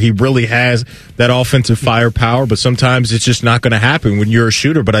games to where he really has that offensive firepower, but sometimes it's just not going to happen when you're a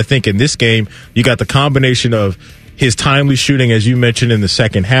shooter. But I think in this game, you got the combination of his timely shooting, as you mentioned, in the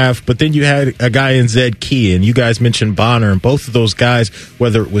second half. But then you had a guy in Zed Key, and you guys mentioned Bonner, and both of those guys,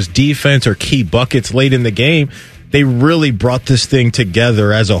 whether it was defense or key buckets late in the game, they really brought this thing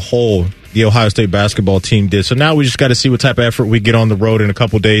together as a whole. The Ohio State basketball team did. So now we just got to see what type of effort we get on the road in a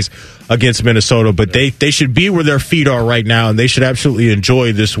couple days against Minnesota. But they should be where their feet are right now, and they should absolutely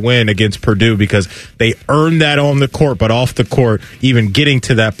enjoy this win against Purdue because they earned that on the court. But off the court, even getting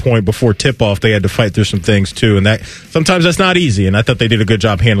to that point before tip-off, they had to fight through some things too. And that sometimes that's not easy, and I thought they did a good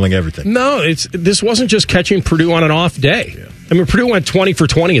job handling everything. No, this wasn't just catching Purdue on an off day. Yeah. I mean, Purdue went 20 for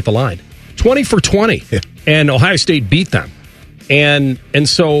 20 at the line. 20 for 20. Yeah. And Ohio State beat them. And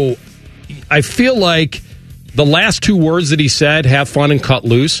so I feel like the last two words that he said, have fun and cut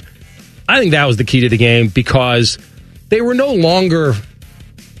loose, I think that was the key to the game because they were no longer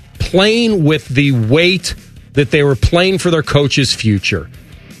playing with the weight that they were playing for their coach's future.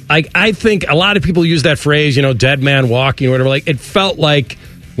 I think a lot of people use that phrase, dead man walking or whatever. Like, it felt like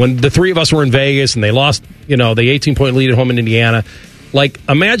when the three of us were in Vegas and they lost, the 18-point lead at home in Indiana. Like,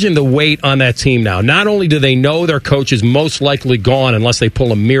 imagine the weight on that team now. Not only do they know their coach is most likely gone unless they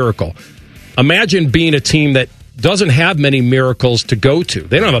pull a miracle, imagine being a team that doesn't have many miracles to go to.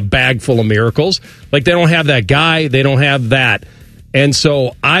 They don't have a bag full of miracles. Like, they don't have that guy. They don't have that. And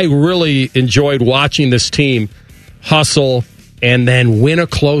so I really enjoyed watching this team hustle and then win a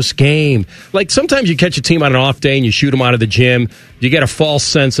close game. Like, sometimes you catch a team on an off day and you shoot them out of the gym. You get a false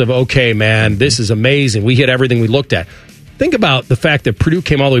sense of, okay, man, this is amazing. We hit everything we looked at. Think about the fact that Purdue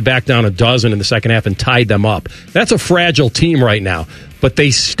came all the way back down a dozen in the second half and tied them up. That's a fragile team right now. But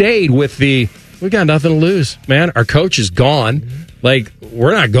they stayed with we got nothing to lose, man. Our coach is gone. Like,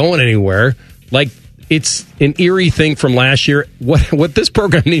 we're not going anywhere. Like, it's an eerie thing from last year. What this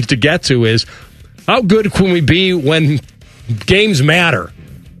program needs to get to is how good can we be when games matter?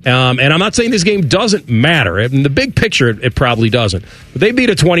 And I'm not saying this game doesn't matter. In the big picture, it probably doesn't. But they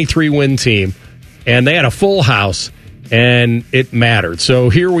beat a 23-win team, and they had a full house. And it mattered. So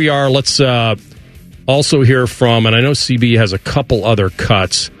here we are. Let's also hear from, and I know CB has a couple other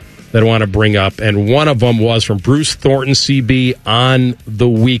cuts that I want to bring up, and one of them was from Bruce Thornton, CB, on the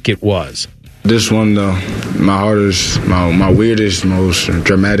week it was. This one, my hardest, my weirdest, most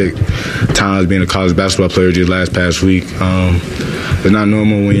dramatic times being a college basketball player just last past week. It's not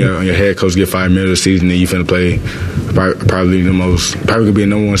normal when your head coach get fired middle of the season and you finna play probably could be a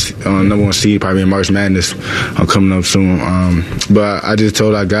number one seed, probably in March Madness coming up soon. But I just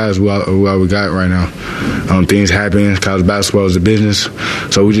told our guys what we got right now. Things happen. College basketball is a business,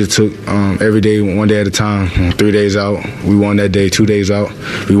 so we just took every day, one day at a time. 3 days out, we won that day. 2 days out,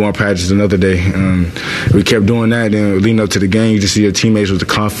 we won practice another day. We kept doing that. Then leading up to the game, you just see your teammates with the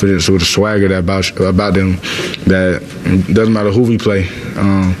confidence, with the swagger that about them. That doesn't matter who we play.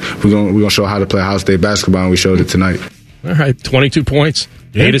 We're gonna show how to play Ohio State basketball, and we showed it tonight. All right, 22 points,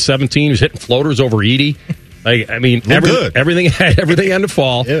 8 of 17. He was hitting floaters over Edie. I mean, everything had to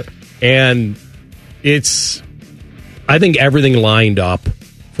fall, yeah. And I think everything lined up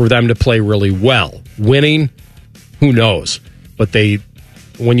for them to play really well. Winning, who knows? But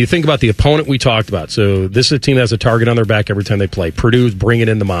when you think about the opponent we talked about, so this is a team that has a target on their back every time they play. Purdue's bringing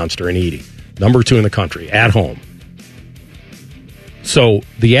in the monster in Edie, number 2 in the country, at home. So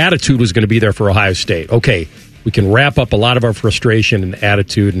the attitude was going to be there for Ohio State. Okay, we can wrap up a lot of our frustration and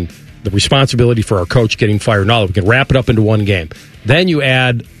attitude and the responsibility for our coach getting fired and all that. We can wrap it up into one game. Then you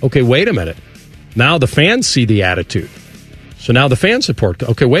add, okay, wait a minute. Now the fans see the attitude. So now the fan support,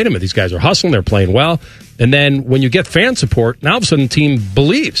 okay, wait a minute. These guys are hustling. They're playing well. And then when you get fan support, now all of a sudden the team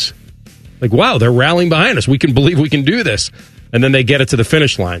believes. Like, wow, they're rallying behind us. We can believe we can do this. And then they get it to the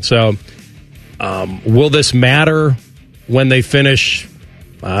finish line. So will this matter when they finish,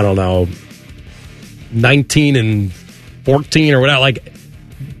 I don't know, 19 and 14 or whatever? Like,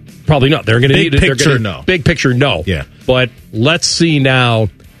 probably not. They're going to need it. Big picture, no. Yeah. But let's see now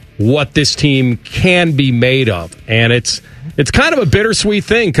what this team can be made of. And it's kind of a bittersweet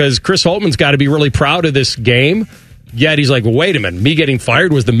thing because Chris Holtmann's got to be really proud of this game. Yet he's like, well, wait a minute, me getting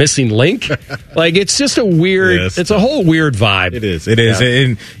fired was the missing link? Like, it's just a weird, it's a whole weird vibe. It is. Yeah.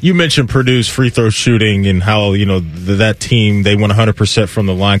 And you mentioned Purdue's free throw shooting and how, that team, they won 100% from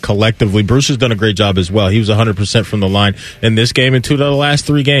the line collectively. Bruce has done a great job as well. He was 100% from the line in this game and 2 of the last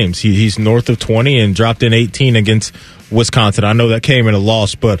 3 games. He's north of 20 and dropped in 18 against Wisconsin. I know that came in a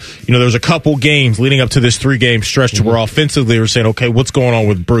loss, but there was a couple games leading up to this 3-game stretch where offensively we're saying, okay, what's going on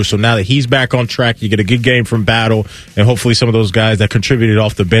with Bruce? So now that he's back on track, you get a good game from Battle, and hopefully some of those guys that contributed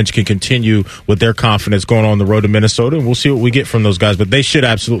off the bench can continue with their confidence going on the road to Minnesota, and we'll see what we get from those guys. But they should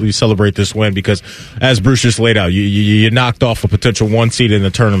absolutely celebrate this win because, as Bruce just laid out, you knocked off a potential 1 seed in the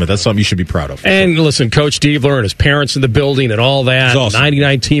tournament. That's something you should be proud of. And listen, Coach Diebler and his parents in the building and all that. Awesome.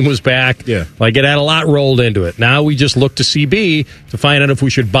 99 team was back. Yeah. Like, it had a lot rolled into it. Now we just look to CB to find out if we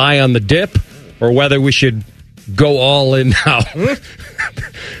should buy on the dip or whether we should go all in now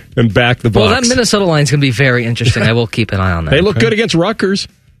and back the Bucs. Well, that Minnesota line is going to be very interesting. I will keep an eye on that. They look good against Rutgers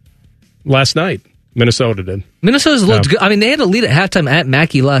last night. Minnesota did. Minnesota's looked good. I mean, they had a lead at halftime at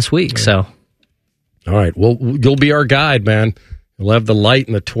Mackey last week, so. All right. Well, you'll be our guide, man. You'll have the light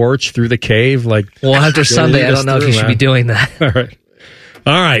and the torch through the cave. Well, after Sunday, I don't know if you should be doing that.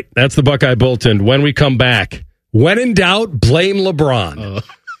 All right. That's the Buckeye Bulletin. When we come back, when in doubt, blame LeBron.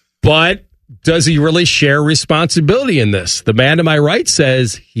 But does he really share responsibility in this? The man to my right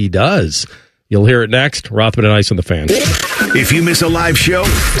says he does. You'll hear it next. Rothman and Ice on the Fan. If you miss a live show,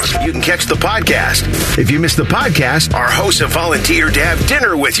 you can catch the podcast. If you miss the podcast, our hosts have volunteered to have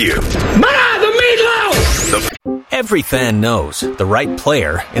dinner with you. The meatloaf! Every fan knows the right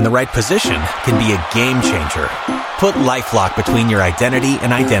player in the right position can be a game changer. Put LifeLock between your identity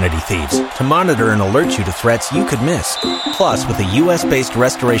and identity thieves to monitor and alert you to threats you could miss. Plus, with a U.S.-based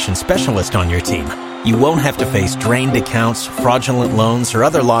restoration specialist on your team, you won't have to face drained accounts, fraudulent loans, or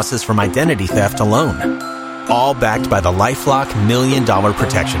other losses from identity theft alone. All backed by the LifeLock $1 Million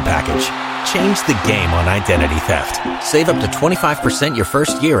Protection Package. Change the game on identity theft. Save up to 25% your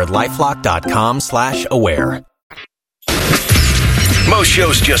first year at LifeLock.com/aware. Most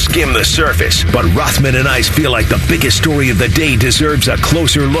shows just skim the surface, but Rothman and Ice feel like the biggest story of the day deserves a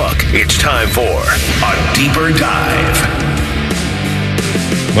closer look. It's time for a deeper dive.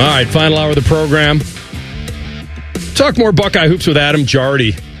 All right, final hour of the program. Talk more Buckeye hoops with Adam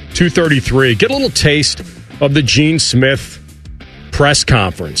Jardy, 2:33. Get a little taste of the Gene Smith press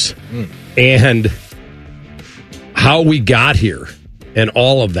conference and how we got here and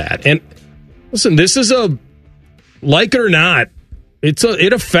all of that. And listen, this is like it or not,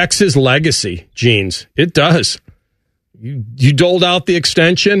 it affects his legacy, Gene's. It does. You doled out the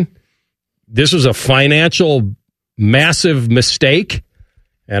extension. This was a financial massive mistake.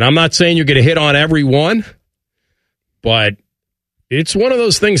 And I'm not saying you're going to hit on every one, but it's one of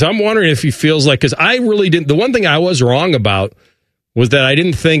those things. I'm wondering if he feels like, because I really didn't. The one thing I was wrong about was that I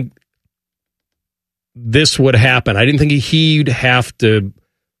didn't think this would happen. I didn't think he'd have to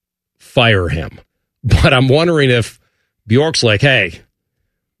fire him. But I'm wondering if Bjork's like, hey,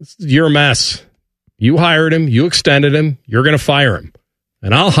 you're a mess. You hired him. You extended him. You're going to fire him.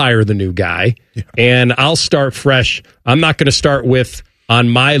 And I'll hire the new guy. Yeah. And I'll start fresh. I'm not going to start with on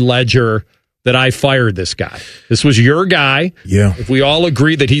my ledger that I fired this guy. This was your guy. Yeah. If we all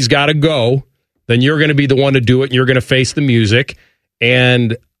agree that he's got to go, then you're going to be the one to do it, and you're going to face the music.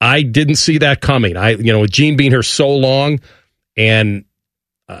 And I didn't see that coming. With Gene being here so long, and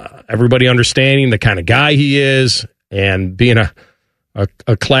everybody understanding the kind of guy he is, and being a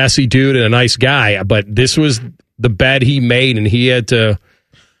classy dude and a nice guy, but this was the bet he made, and he had to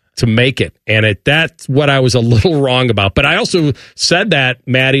make it. And that's what I was a little wrong about. But I also said that,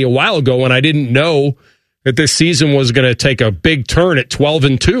 Maddie, a while ago when I didn't know that this season was going to take a big turn at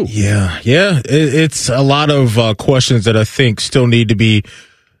 12-2. Yeah. It's a lot of questions that I think still need to be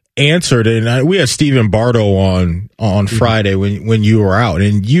answered. And we had Stephen Bardo on Friday when you were out.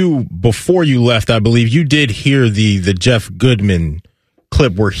 And before you left, I believe you did hear the Jeff Goodman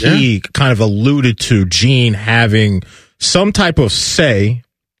clip where he kind of alluded to Gene having some type of say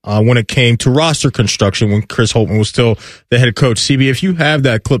when it came to roster construction when Chris Holtmann was still the head coach. CB, if you have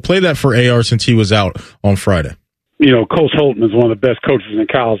that clip, play that for AR since he was out on Friday. Coach Holtmann is one of the best coaches in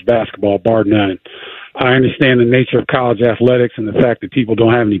college basketball, bar none. I understand the nature of college athletics and the fact that people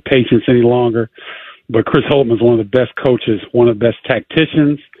don't have any patience any longer. But Chris Holtmann is one of the best coaches, one of the best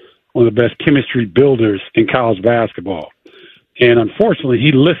tacticians, one of the best chemistry builders in college basketball. And unfortunately,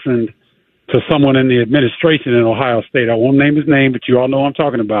 he listened to someone in the administration in Ohio State. I won't name his name, but you all know what I'm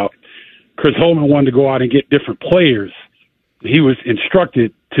talking about. Chris Holtmann wanted to go out and get different players. He was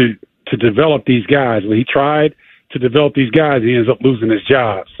instructed to develop these guys. When he tried to develop these guys, he ends up losing his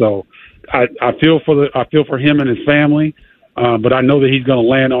job. So I feel for him and his family, but I know that he's going to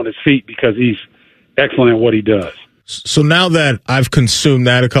land on his feet because he's excellent at what he does. So now that I've consumed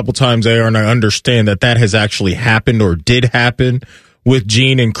that a couple times, AR, and I understand that has actually happened or did happen with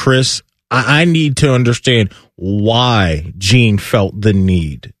Gene and Chris, I need to understand why Gene felt the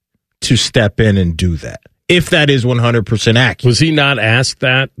need to step in and do that. if that is 100% accurate. Was he not asked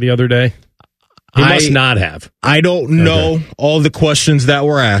that the other day? He must not have. I don't know all the questions that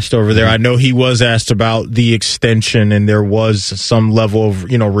were asked over there. I know he was asked about the extension, and there was some level of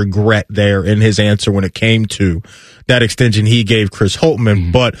regret there in his answer when it came to that extension he gave Chris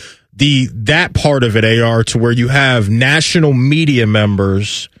Holtmann. But that part of it, AR, to where you have national media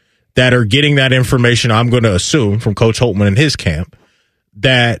members that are getting that information, I'm going to assume, from Coach Holtmann and his camp,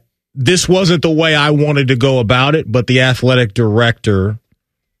 that this wasn't the way I wanted to go about it, but the athletic director,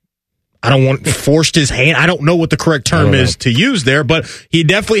 forced his hand. I don't know what the correct term is to use there, but he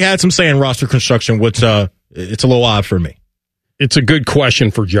definitely had some say in roster construction, which it's a little odd for me. It's a good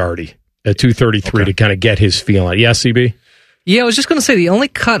question for Jardy at 2:33 to kind of get his feeling. Yeah, CB? Yeah, I was just going to say, the only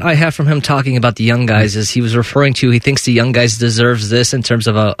cut I have from him talking about the young guys is he was referring to, he thinks the young guys deserves this in terms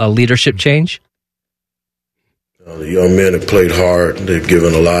of a leadership change. The young men have played hard. They've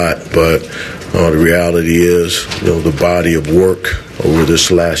given a lot, but the reality is, the body of work over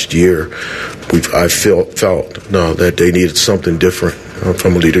this last year, I felt that they needed something different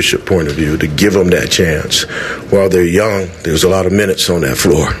from a leadership point of view to give them that chance. While they're young, there's a lot of minutes on that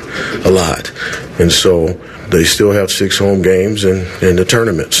floor, a lot, and so they still have 6 home games in the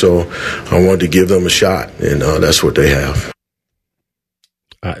tournament. So I wanted to give them a shot, and that's what they have.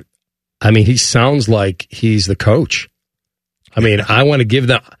 He sounds like he's the coach. I want to give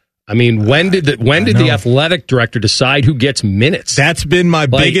them. When did the athletic director decide who gets minutes? That's been my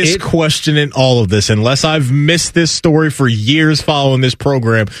biggest question in all of this. Unless I've missed this story for years following this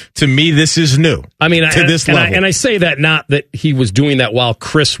program, to me, this is new. To this level. And I say that not that he was doing that while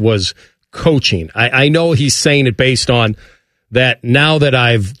Chris was coaching. I know he's saying it based on that now that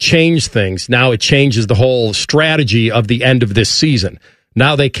I've changed things, now it changes the whole strategy of the end of this season.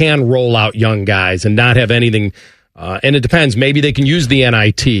 Now they can roll out young guys and not have anything. And it depends. Maybe they can use the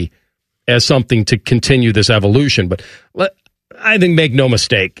NIT as something to continue this evolution. But I think, make no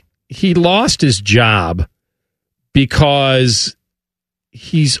mistake, he lost his job because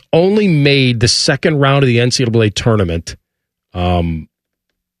he's only made the second round of the NCAA tournament.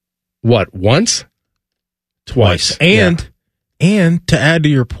 Once? Twice. And to add to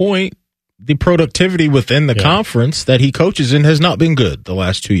your point, the productivity within the conference that he coaches in has not been good the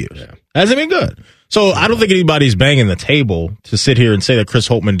last 2 years. Yeah. Hasn't been good. So I don't think anybody's banging the table to sit here and say that Chris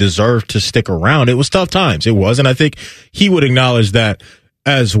Holtmann deserved to stick around. It was tough times. It was. And I think he would acknowledge that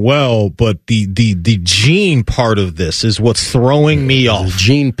as well. But the gene part of this is what's throwing me off.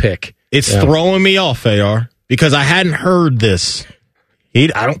 Gene pick. It's throwing me off, AR, because I hadn't heard this. I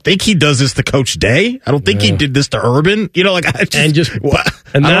don't think he does this to Coach Day. I don't think he did this to Urban. I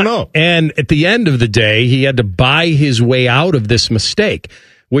don't know. And at the end of the day, he had to buy his way out of this mistake,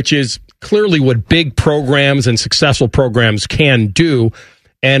 which is clearly what big programs and successful programs can do.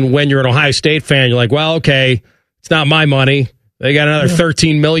 And when you're an Ohio State fan, you're like, well, okay, it's not my money. They got another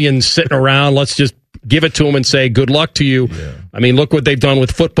 $13 million sitting around. Let's just give it to them and say, good luck to you. Yeah. Look what they've done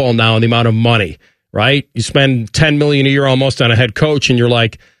with football now and the amount of money. Right? You spend $10 million a year almost on a head coach, and you're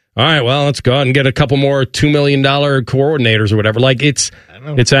like, all right, well, let's go out and get a couple more $2 million coordinators or whatever.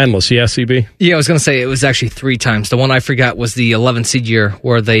 It's endless. Yeah, CB? Yeah, I was going to say it was actually 3 times. The one I forgot was the 11 seed year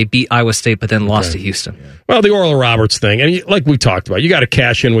where they beat Iowa State but then lost to Houston. Yeah. Well, the Oral Roberts thing, and like we talked about, you got to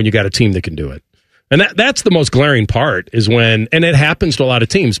cash in when you got a team that can do it. And that's the most glaring part is when, and it happens to a lot of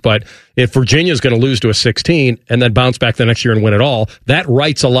teams, but if Virginia's going to lose to a 16 and then bounce back the next year and win it all, that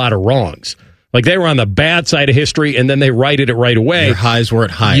rights a lot of wrongs. Like they were on the bad side of history, and then they righted it right away. Your highs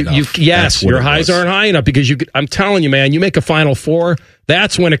weren't high enough. Yes, your highs aren't high enough because I'm telling you, man, you make a Final Four,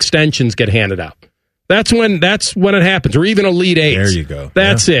 that's when extensions get handed out. That's when it happens, or even Elite Eights. There you go.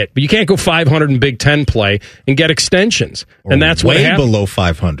 That's it. But you can't go 500 in Big Ten play and get extensions, and that's way below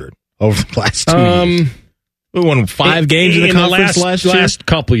 500 over the last 2 years. We won 5 games in the conference last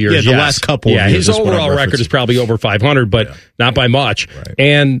couple of years. Yeah, the last couple of years. His overall record is probably over 500, but not by much.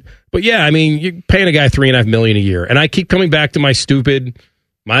 Right. But you're paying a guy $3.5 million a year, and I keep coming back to my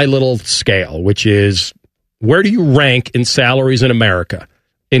little scale, which is where do you rank in salaries in America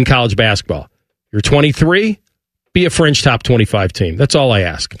in college basketball? You're 23, be a fringe top 25 team. That's all I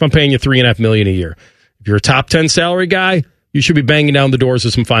ask. If I'm paying you $3.5 million a year, if you're a top 10 salary guy, you should be banging down the doors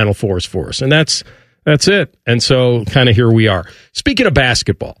of some Final Fours for us, and that's it. And so kind of here we are. Speaking of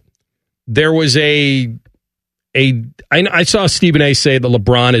basketball, there was I saw Stephen A. say that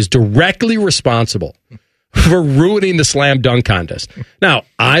LeBron is directly responsible for ruining the slam dunk contest. Now,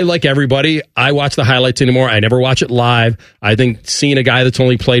 I, like everybody, I watch the highlights anymore. I never watch it live. I think seeing a guy that's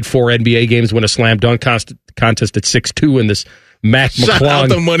only played 4 NBA games win a slam dunk contest at 6'2" in this Mac McClung. Shout out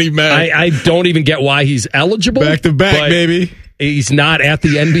the money, man. I don't even get why he's eligible. Back to back, baby. he's not at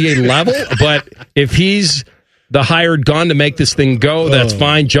the NBA level, but if he's the hired gun to make this thing go, that's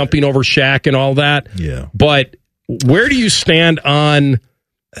fine, jumping over Shaq and all that. Yeah. But where do you stand on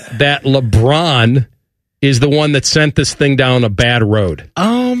that LeBron is the one that sent this thing down a bad road?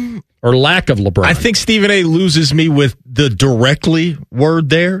 Or lack of LeBron? I think Stephen A. loses me with the directly word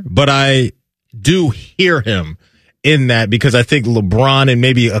there, but I do hear him in that because I think LeBron and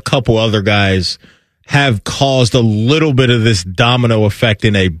maybe a couple other guys have caused a little bit of this domino effect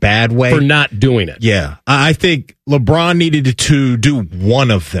in a bad way. For not doing it. Yeah. I think LeBron needed to do one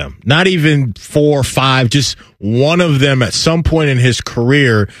of them, not even 4 or 5, just one of them at some point in his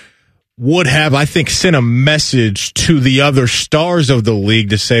career would have, I think, sent a message to the other stars of the league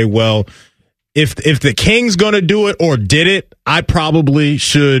to say, well, if the King's going to do it or did it, I probably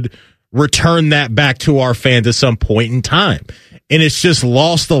should return that back to our fans at some point in time. And it's just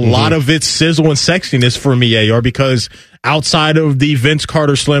lost a lot of its sizzle and sexiness for me, AR, because outside of the Vince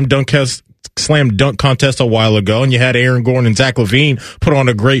Carter slam dunk contest a while ago, and you had Aaron Gordon and Zach LaVine put on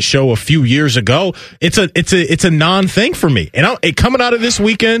a great show a few years ago, it's a non-thing for me. And coming out of this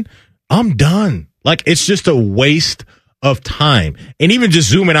weekend, I'm done. Like, it's just a waste of time. And even just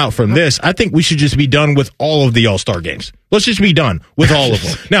zooming out from this, I think we should just be done with all of the All-Star games. Let's just be done with all of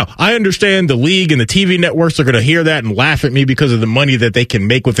them. Now, I understand the league and the TV networks are going to hear that and laugh at me because of the money that they can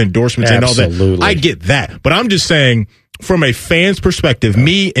make with endorsements and all that. I get that. But I'm just saying, from a fan's perspective,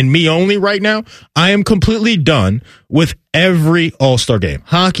 me and me only right now, I am completely done with every All-Star game.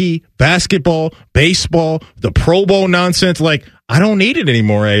 Hockey, basketball, baseball, the Pro Bowl nonsense. Like, I don't need it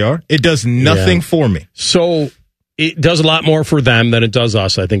anymore, AR. It does nothing for me. So it does a lot more for them than it does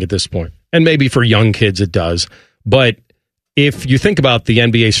us, I think, at this point. And maybe for young kids it does. But if you think about the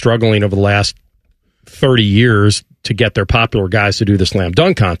NBA struggling over the last 30 years to get their popular guys to do the slam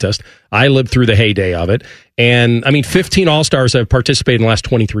dunk contest, I lived through the heyday of it. And, 15 All-Stars have participated in the last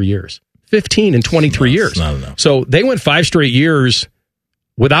 23 years. 15 in 23 years. Not enough. So they went 5 straight years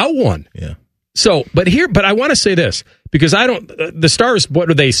without one. Yeah. So, but I want to say this, because the Stars, what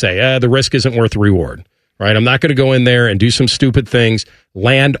do they say? The risk isn't worth the reward, right? I'm not going to go in there and do some stupid things,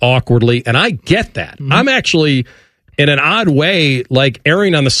 land awkwardly, and I get that. I'm actually, in an odd way, like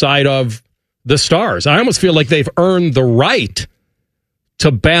erring on the side of the Stars. I almost feel like they've earned the right to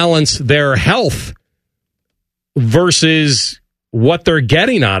balance their health versus what they're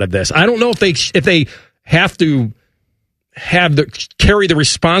getting out of this. I don't know if they have to carry the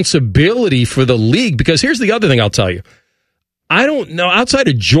responsibility for the league, because here's the other thing I'll tell you. I don't know, outside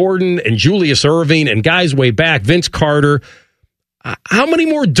of Jordan and Julius Erving and guys way back, Vince Carter, how many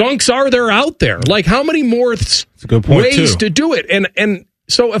more dunks are there out there? Like, how many more ways to do it? And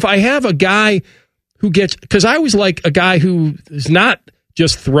so if I have a guy who gets, because I was like a guy who is not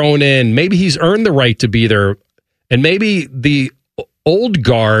just thrown in, maybe he's earned the right to be there, and maybe the old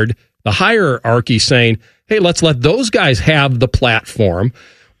guard, the hierarchy, saying, hey, let's let those guys have the platform.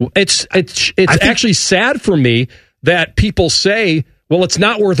 It's actually sad for me that people say, well, it's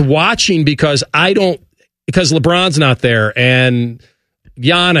not worth watching because LeBron's not there and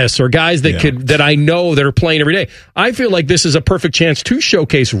Giannis or guys that I know that are playing every day. I feel like this is a perfect chance to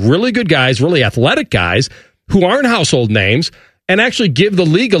showcase really good guys, really athletic guys who aren't household names, and actually give the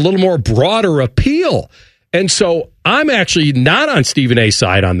league a little more broader appeal. And so I'm actually not on Stephen A's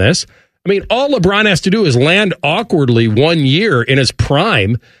side on this. All LeBron has to do is land awkwardly 1 year in his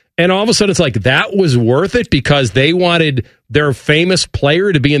prime, and all of a sudden it's like that was worth it because they wanted their famous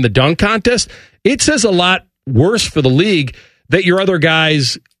player to be in the dunk contest. It says a lot worse for the league that your other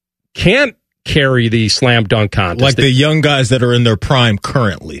guys can't carry the slam dunk contest. Like the young guys that are in their prime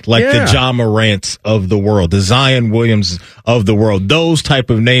currently, like the Ja Morants of the world, the Zion Williams of the world, those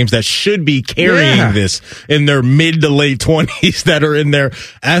type of names that should be carrying this in their mid to late 20s that are in their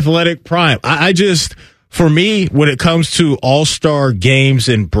athletic prime. I just, for me, when it comes to all-star games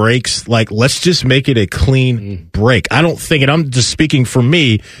and breaks, like, let's just make it a clean break. I don't think, and I'm just speaking for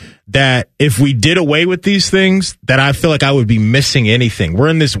me, that if we did away with these things, that I feel like I would be missing anything. We're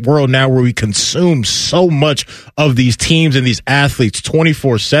in this world now where we consume so much of these teams and these athletes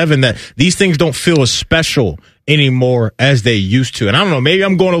 24/7 that these things don't feel as special anymore as they used to. And I don't know, maybe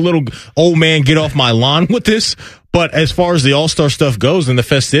I'm going a little old man get off my lawn with this, but as far as the all-star stuff goes and the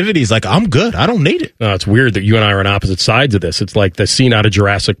festivities, like, I'm good. I don't need it. No, it's weird that you and I are on opposite sides of this. It's like the scene out of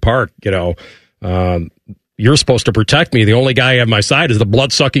Jurassic Park, you're supposed to protect me. The only guy I have on my side is the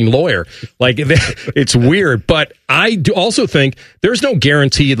blood-sucking lawyer. Like, it's weird. But I do also think there's no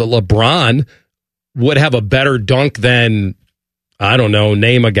guarantee that LeBron would have a better dunk than, I don't know,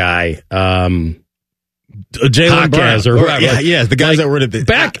 name a guy. Jalen Brown. Or whoever. The guys that were at the...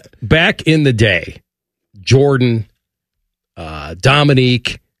 Back in the day, Jordan,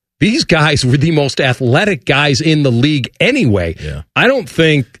 Dominique. These guys were the most athletic guys in the league anyway. Yeah. I don't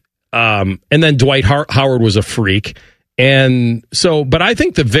think, and then Dwight Howard was a freak. And so, but I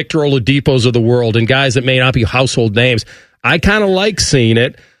think the Victor Oladipos of the world and guys that may not be household names, I kind of like seeing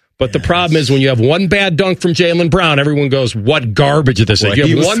it. But the problem is when you have one bad dunk from Jaylen Brown, everyone goes, what garbage is this?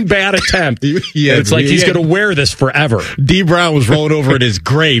 You have one bad attempt. It's like he's going to wear this forever. D. Brown was rolling over in his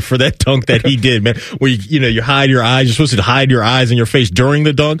grave for that dunk that he did, man. Where you hide your eyes. You're supposed to hide your eyes and your face during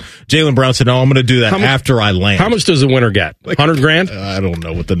the dunk. Jaylen Brown said, no, I'm going to do that after I land. How much does the winner get? $100,000? I don't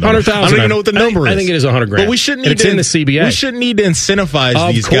know what the number is. 100,000. I don't even know what the number is. I think it is $100,000. But we shouldn't need it's in the CBA. We shouldn't need to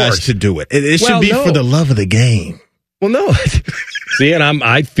incentivize these guys to do it. It should be for the love of the game. Well, no. See, and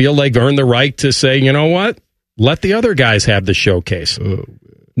I feel like earned the right to say, you know what? Let the other guys have the showcase. Oh,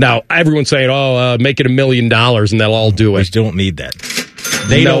 now, everyone's saying, make it $1 million and they'll all do it. They don't need that.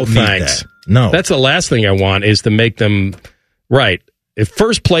 They don't need that. No. That's the last thing I want is to make them, right. If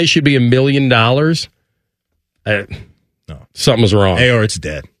first place should be $1 million, no, something's wrong. Or it's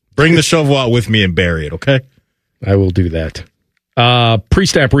dead. Bring the shovel out with me and bury it, okay? I will do that.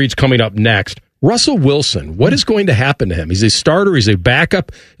 Pre-snap reads coming up next. Russell Wilson, what is going to happen to him? He's a starter, he's a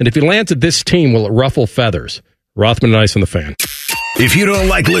backup, and if he lands at this team, will it ruffle feathers? Rothman Ice on the Fan. If you don't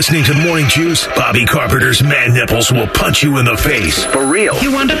like listening to Morning Juice, Bobby Carpenter's man nipples will punch you in the face. For real.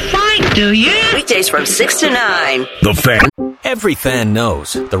 You want to fight, do you? Weekdays from 6 to 9. The Fan. Every fan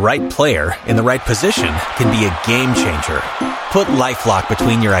knows the right player in the right position can be a game changer. Put LifeLock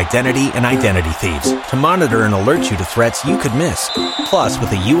between your identity and identity thieves to monitor and alert you to threats you could miss. Plus,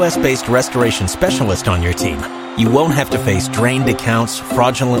 with a U.S.-based restoration specialist on your team, you won't have to face drained accounts,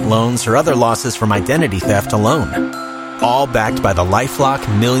 fraudulent loans, or other losses from identity theft alone. All backed by the LifeLock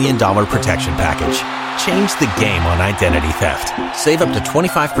 $1 Million Protection Package. Change the game on identity theft. Save up to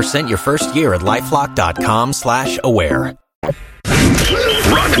 25% your first year at LifeLock.com/aware.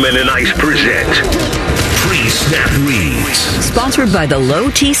 Rothman and Ice present Pre-Snap Reads. Sponsored by the Low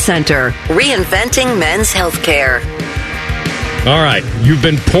T Center, reinventing men's healthcare. All right, you've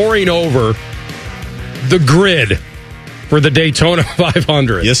been poring over the grid for the Daytona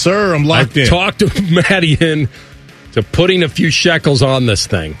 500. Yes, sir. I'm locked in. Talked to Maddie into putting a few shekels on this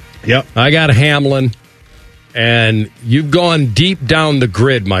thing. Yep. I got Hamlin, and you've gone deep down the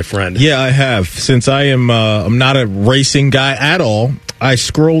grid, my friend. Yeah, I have. Since I'm not a racing guy at all, I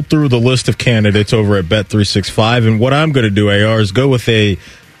scrolled through the list of candidates over at Bet365, and what I'm going to do, AR, is go with a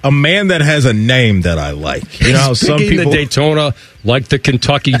man that has a name that I like. You know how some people the Daytona like the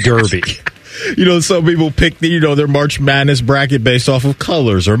Kentucky Derby. You know, some people pick their March Madness bracket based off of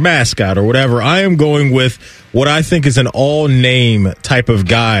colors or mascot or whatever. I am going with what I think is an all-name type of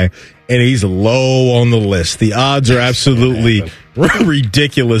guy, and he's low on the list. The odds are absolutely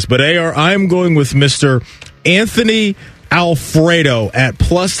ridiculous. But AR, I'm going with Mr. Anthony Alfredo at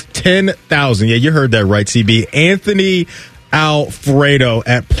plus 10,000. Yeah, you heard that right, CB. Anthony Alfredo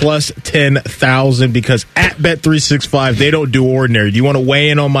at plus 10,000 because at Bet365 they don't do ordinary. Do you want to weigh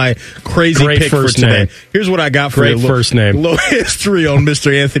in on my crazy pick for today? Here's what I got for you. Great first name. Low history on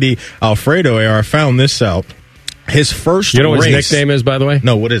Mr. Anthony Alfredo. I found this out. His first You know what race, his nickname is, by the way?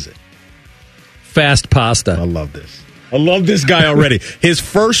 No, what is it? Fast Pasta. I love this. I love this guy already. His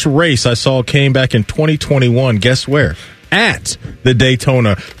first race I saw came back in 2021. Guess where? At the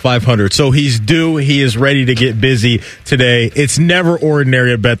Daytona 500. So he's due. He is ready to get busy today. It's never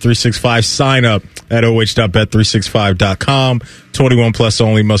ordinary at Bet365. Sign up at oh.bet365.com. 21 plus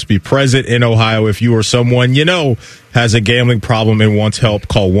only, must be present in Ohio. If you or someone you know has a gambling problem and wants help,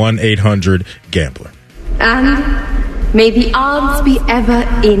 call 1-800-GAMBLER. And may the odds be ever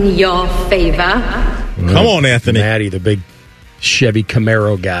in your favor. Come on, Anthony. Maddie, the big Chevy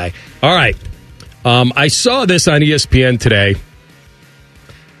Camaro guy. All right. I saw this on ESPN today,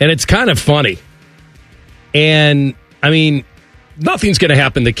 and it's kind of funny. And, I mean, nothing's going to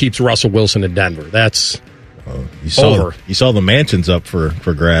happen that keeps Russell Wilson in Denver. That's over. You saw the mansion's up for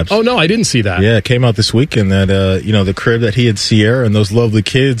grabs. Oh, no, I didn't see that. Yeah, it came out this weekend that, the crib that he and Sierra and those lovely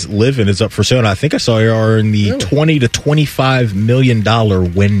kids live in is up for sale. And I think I saw you are in the $20 to $25 million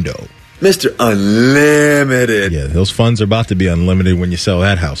window. Mr. Unlimited. Yeah, those funds are about to be unlimited when you sell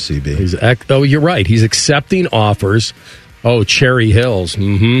that house, CB. You're right. He's accepting offers. Oh, Cherry Hills.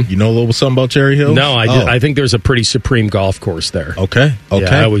 Mm-hmm. You know a little something about Cherry Hills? No, I think there's a pretty supreme golf course there. Okay.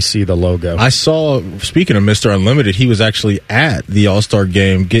 Yeah, I always see the logo. I saw, speaking of Mr. Unlimited, he was actually at the All-Star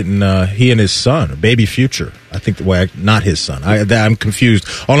game getting he and his son, baby Future. I think not his son. I'm confused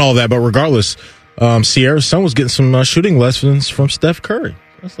on all that. But regardless, Sierra's son was getting some shooting lessons from Steph Curry.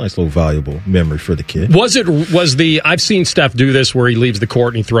 That's a nice little valuable memory for the kid. I've seen Steph do this where he leaves the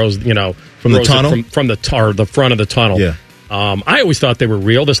court and he throws, from the tunnel? From the front of the tunnel. Yeah. I always thought they were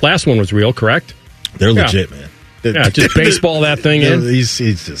real. This last one was real, correct? They're legit, man. Yeah, just baseball that thing in. He's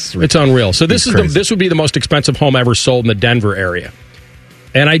just it's unreal. So this would be the most expensive home ever sold in the Denver area.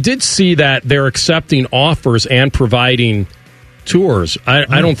 And I did see that they're accepting offers and providing tours.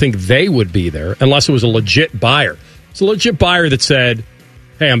 I don't think they would be there unless it was a legit buyer. It's a legit buyer that said,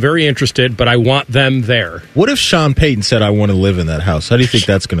 hey, I'm very interested, but I want them there. What if Sean Payton said, I want to live in that house? How do you think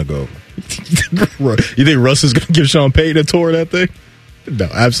that's going to go? You think Russ is going to give Sean Payton a tour of that thing? No,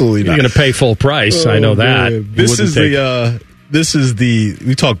 absolutely not. You're going to pay full price. I know that. This is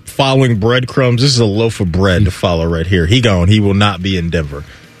we talk following breadcrumbs. This is a loaf of bread to follow right here. He will not be in Denver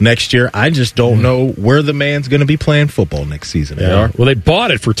next year. I just don't know where the man's going to be playing football next season. Yeah. Well, they bought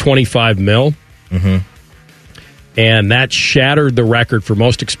it for $25 million. Mm-hmm. And that shattered the record for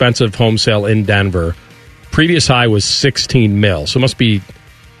most expensive home sale in Denver. Previous high was $16 million. So it must be,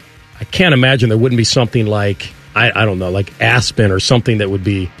 I can't imagine there wouldn't be something like, I don't know, like Aspen or something that would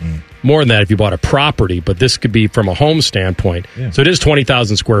be more than that if you bought a property. But this could be from a home standpoint. Yeah. So it is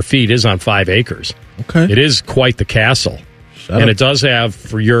 20,000 square feet. It is on 5 acres. Okay. It is quite the castle. It does have,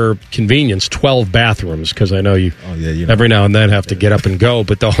 for your convenience, 12 bathrooms because I know you every now and then have to get up and go.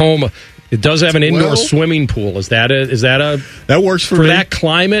 But the home... It does have an indoor swimming pool. Is that that works for me. That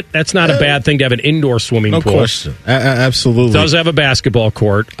climate? That's not a bad thing to have an indoor swimming pool. No question. Absolutely. It does have a basketball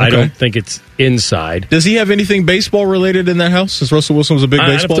court. Okay. I don't think it's inside. Does he have anything baseball related in that house? Since Russell Wilson was a big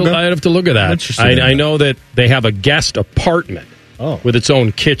baseball guy? I'd have to look at that. I know that they have a guest apartment with its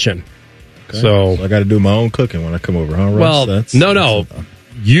own kitchen. Okay. So I got to do my own cooking when I come over, huh, Russ? Well, no.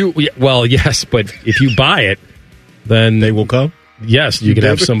 Yes, but if you buy it, then they will come. Yes, you could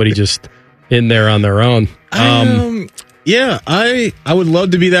have somebody just in there on their own. I would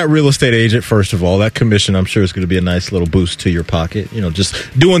love to be that real estate agent, first of all. That commission, I'm sure, is going to be a nice little boost to your pocket.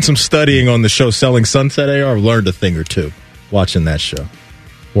 Just doing some studying on the show Selling Sunset AR, I've learned a thing or two watching that show.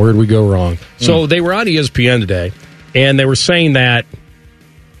 Where did we go wrong? So they were on ESPN today, and they were saying that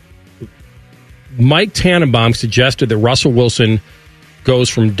Mike Tannenbaum suggested that Russell Wilson goes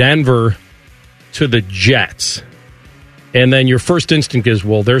from Denver to the Jets. And then your first instinct is,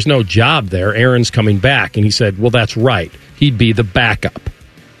 well, there's no job there. Aaron's coming back. And he said, well, that's right. He'd be the backup.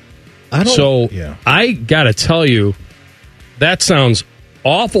 I got to tell you, that sounds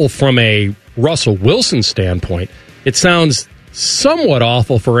awful from a Russell Wilson standpoint. It sounds somewhat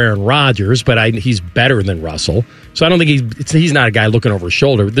awful for Aaron Rodgers, but he's better than Russell. So I don't think he's not a guy looking over his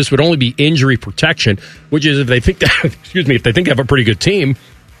shoulder. This would only be injury protection, which is if they think that, if they think they have a pretty good team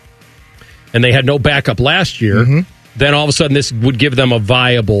and they had no backup last year, then all of a sudden this would give them a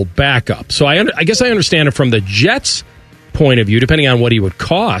viable backup. So I guess I understand it from the Jets' point of view, depending on what he would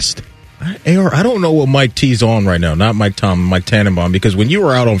cost. I don't know what Mike T's on right now, not Mike Tannenbaum, because when you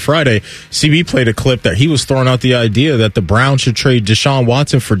were out on Friday, CB played a clip that he was throwing out the idea that the Browns should trade Deshaun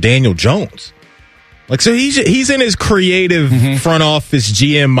Watson for Daniel Jones. So he's in his creative front office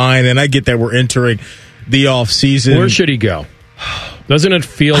GM mind, and I get that we're entering the offseason. Where should he go? Doesn't it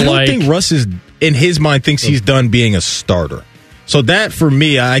feel like... I don't think Russ is... in his mind, thinks he's done being a starter. So that, for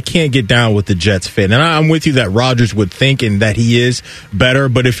me, I can't get down with the Jets fit. And I'm with you that Rodgers would think and that he is better.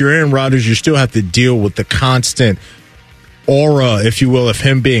 But if you're Aaron Rodgers, you still have to deal with the constant aura, if you will, of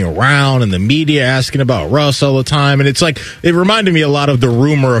him being around and the media asking about Russ all the time. And it's like, it reminded me a lot of the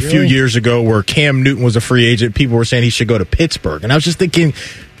rumor a few years ago where Cam Newton was a free agent. People were saying he should go to Pittsburgh. And I was just thinking,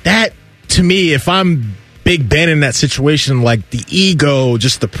 that, to me, if I'm Big Ben in that situation, like the ego,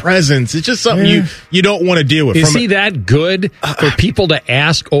 just the presence, it's just something you don't want to deal with. Is he that good for people to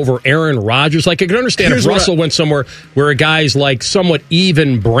ask over Aaron Rodgers? Like, I can understand if Russell went somewhere where a guy's like somewhat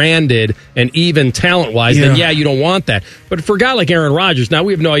even branded and even talent-wise, then you don't want that. But for a guy like Aaron Rodgers, now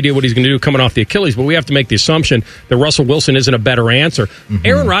we have no idea what he's going to do coming off the Achilles, but we have to make the assumption that Russell Wilson isn't a better answer.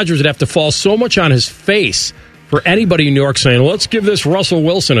 Aaron Rodgers would have to fall so much on his face for anybody in New York saying, let's give this Russell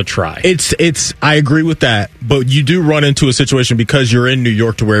Wilson a try. I agree with that, but you do run into a situation because you're in New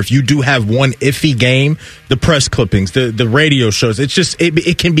York to where if you do have one iffy game, the press clippings, the radio shows, it's just,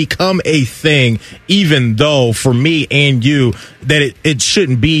 it can become a thing, even though for me and you, that it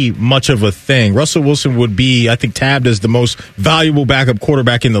shouldn't be much of a thing. Russell Wilson would be, I think, tabbed as the most valuable backup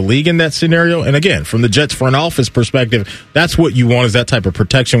quarterback in the league in that scenario. And again, from the Jets front office perspective, that's what you want, is that type of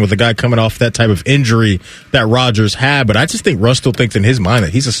protection with a guy coming off that type of injury that Rodgers had. But I just think Russ still thinks in his mind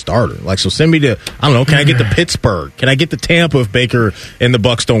that he's a starter. Like, so send me to, I don't know, can I get to Pittsburgh? Can I get to Tampa if Baker and the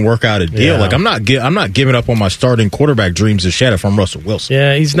Bucs don't work out a deal? Like, I'm not giving up on my starting quarterback dreams just yet if I'm Russell Wilson.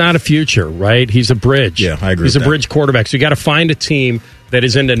 Yeah, he's not a future, right? He's a bridge. Yeah, I agree. He's a bridge quarterback. So you got to find a team that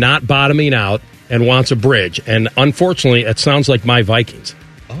is into not bottoming out and wants a bridge. And unfortunately, it sounds like my Vikings.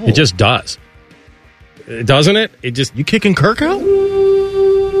 It just does. doesn't it? It just you kicking Kirk out?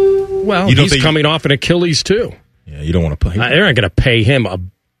 Well, he's coming off an Achilles too. Yeah, you don't want to pay. They're not going to pay him a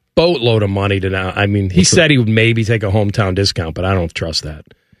boatload of money to now. I mean, he said he would maybe take a hometown discount, but I don't trust that.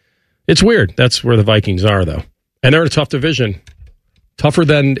 It's weird. That's where the Vikings are, though, and they're in a tough division, tougher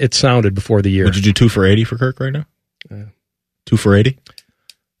than it sounded before the year. Would you do 2 for $80 for Kirk right now? 2 for $80.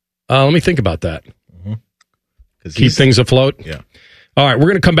 Let me think about that. Keep things afloat. Yeah. All right, we're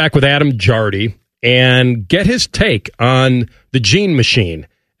going to come back with Adam Jardy and get his take on the Gene Machine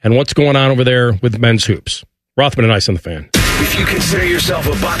and what's going on over there with men's hoops. Rothman and Ice on the Fan. If you consider yourself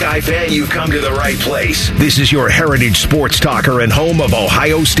a Buckeye fan, you've come to the right place. This is your heritage sports talker and home of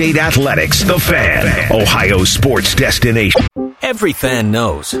Ohio State Athletics, The Fan, Ohio sports destination. Every fan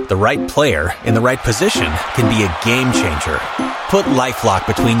knows the right player in the right position can be a game changer. Put LifeLock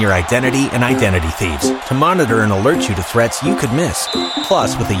between your identity and identity thieves to monitor and alert you to threats you could miss.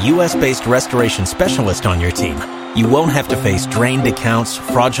 Plus, with a U.S.-based restoration specialist on your team, you won't have to face drained accounts,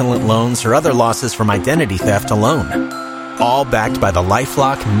 fraudulent loans, or other losses from identity theft alone. All backed by the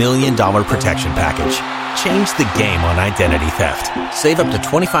LifeLock $1 Million Protection Package. Change the game on identity theft. Save up to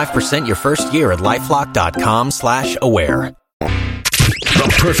 25% your first year at LifeLock.com/aware. The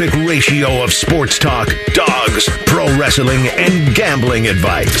perfect ratio of sports talk, dogs, pro wrestling, and gambling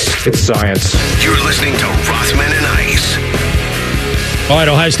advice. It's science. You're listening to Rothman and Ice. All right,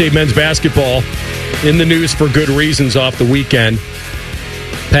 Ohio State men's basketball in the news for good reasons off the weekend.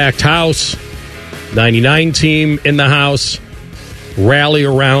 Packed house, 99 team in the house, rally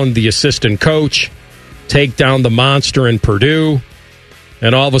around the assistant coach, take down the monster in Purdue.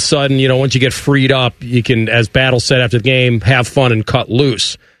 And all of a sudden, once you get freed up, you can, as Battle said after the game, have fun and cut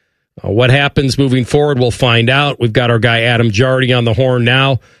loose. What happens moving forward, we'll find out. We've got our guy Adam Jardy on the horn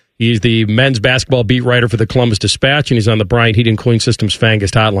now. He's the men's basketball beat writer for the Columbus Dispatch, and he's on the Bryant Heating and Cooling Systems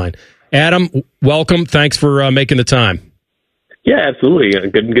Fangast hotline. Adam, welcome. Thanks for making the time. Yeah, absolutely.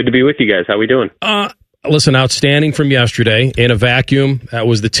 Good to be with you guys. How we doing? Listen, outstanding from yesterday. In a vacuum, that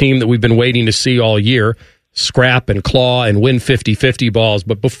was the team that we've been waiting to see all year. Scrap and claw and win 50-50 balls.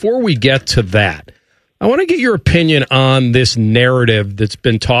 But before we get to that, I want to get your opinion on this narrative that's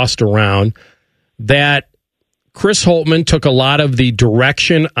been tossed around that Chris Holtmann took a lot of the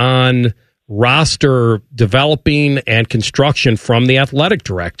direction on roster developing and construction from the athletic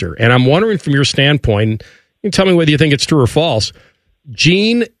director. And I'm wondering from your standpoint, you can tell me whether you think it's true or false,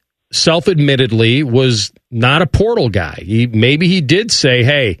 Gene self-admittedly was not a portal guy. Maybe he did say,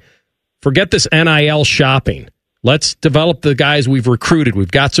 hey, forget this NIL shopping. Let's develop the guys we've recruited.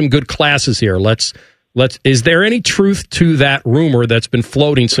 We've got some good classes here. Let's. Is there any truth to that rumor that's been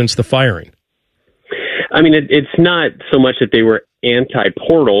floating since the firing? I mean, it's not so much that they were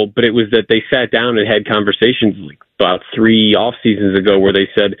anti-portal, but it was that they sat down and had conversations about 3 off seasons ago where they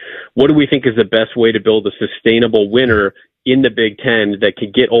said, what do we think is the best way to build a sustainable winner in the Big Ten that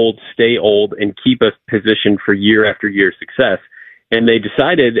could get old, stay old, and keep us positioned for year after year success? And they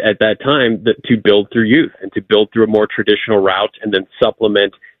decided at that time that to build through youth and to build through a more traditional route and then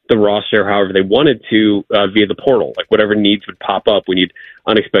supplement the roster however they wanted to via the portal, like whatever needs would pop up when you'd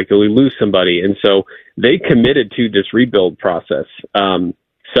unexpectedly lose somebody. And so they committed to this rebuild process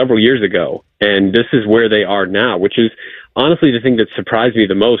several years ago. And this is where they are now, which is honestly the thing that surprised me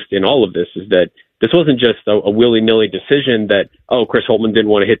the most in all of this is that this wasn't just a willy-nilly decision that, Chris Holtmann didn't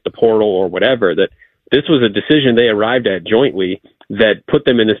want to hit the portal or whatever, that this was a decision they arrived at jointly that put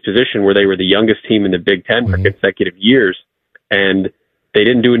them in this position where they were the youngest team in the Big Ten for consecutive years. And they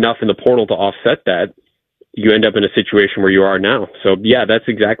didn't do enough in the portal to offset that. You end up in a situation where you are now. So, yeah, that's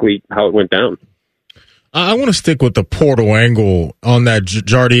exactly how it went down. I want to stick with the portal angle on that,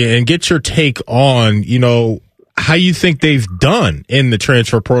 Jardy, and get your take on, how you think they've done in the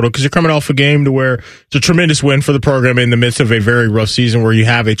transfer portal, because you're coming off a game to where it's a tremendous win for the program in the midst of a very rough season where you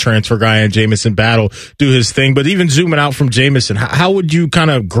have a transfer guy in Jamison Battle do his thing. But even zooming out from Jamison, how would you kind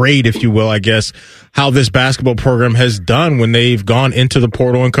of grade, if you will, I guess, how this basketball program has done when they've gone into the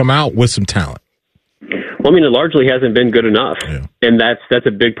portal and come out with some talent? Well, I mean, it largely hasn't been good enough. Yeah. And that's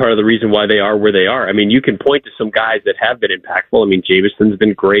a big part of the reason why they are where they are. I mean, you can point to some guys that have been impactful. I mean, Jamison's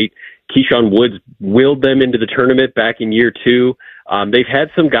been great. Keyshawn Woods willed them into the tournament back in year 2. They've had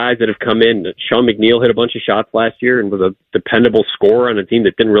some guys that have come in. Sean McNeil hit a bunch of shots last year and was a dependable scorer on a team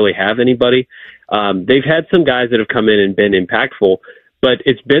that didn't really have anybody. They've had some guys that have come in and been impactful, but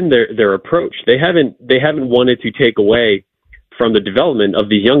it's been their approach. They haven't wanted to take away from the development of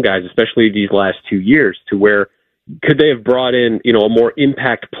these young guys, especially these last 2 years, to where could they have brought in, a more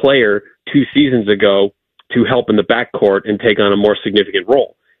impact player 2 seasons ago to help in the backcourt and take on a more significant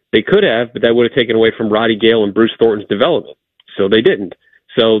role? They could have, but that would have taken away from Roddy Gale and Bruce Thornton's development. So they didn't.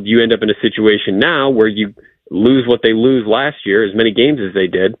 So you end up in a situation now where you lose what they lose last year, as many games as they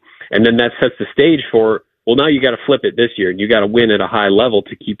did, and then that sets the stage for, well, now you got to flip it this year, and you got to win at a high level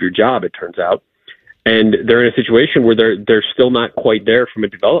to keep your job, it turns out. And they're in a situation where they're still not quite there from a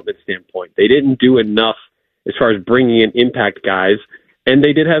development standpoint. They didn't do enough as far as bringing in impact guys, and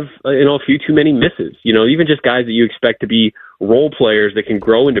they did have a few too many misses. Even just guys that you expect to be role players that can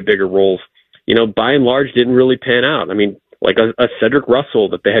grow into bigger roles, by and large didn't really pan out. I mean, like a Cedric Russell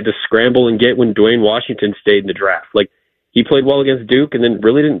that they had to scramble and get when Dwayne Washington stayed in the draft. Like, he played well against Duke and then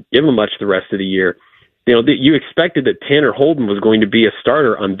really didn't give him much the rest of the year. You expected that Tanner Holden was going to be a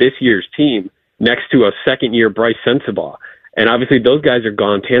starter on this year's team next to a second-year Bryce Sensabaugh. And obviously those guys are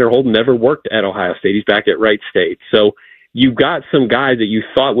gone. Tanner Holden never worked at Ohio State. He's back at Wright State. So you got some guys that you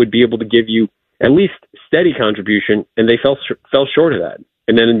thought would be able to give you at least steady contribution, and they fell short of that.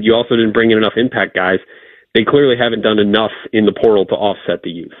 And then you also didn't bring in enough impact guys. They clearly haven't done enough in the portal to offset the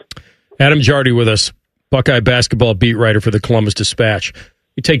youth. Adam Jardy with us, Buckeye basketball beat writer for the Columbus Dispatch.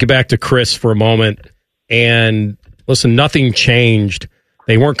 We take it back to Chris for a moment. And listen, nothing changed.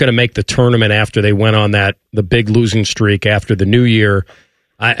 They weren't going to make the tournament after they went on the big losing streak after the new year.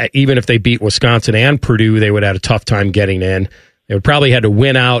 Even if they beat Wisconsin and Purdue, they would have had a tough time getting in. They would probably had to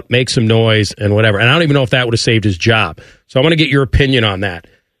win out, make some noise, and whatever. And I don't even know if that would have saved his job. So I want to get your opinion on that.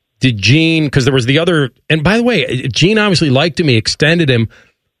 Did Gene, because there was the other, and by the way, Gene obviously liked him, he extended him.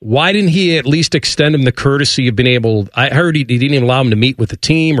 Why didn't he at least extend him the courtesy of being able, I heard he didn't even allow him to meet with the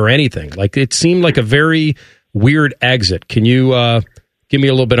team or anything. Like, it seemed like a very weird exit. Can you give me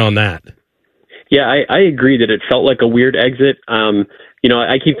a little bit on that? Yeah, I agree that it felt like a weird exit.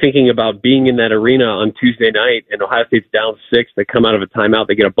 I keep thinking about being in that arena on Tuesday night, and Ohio State's down 6. They come out of a timeout.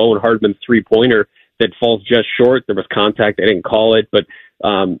 They get a Bowen Hardman three-pointer that falls just short. There was contact. They didn't call it. But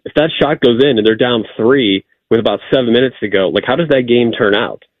if that shot goes in and they're down 3 with about 7 minutes to go, like, how does that game turn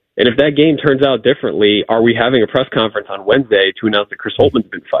out? And if that game turns out differently, are we having a press conference on Wednesday to announce that Chris Holtmann's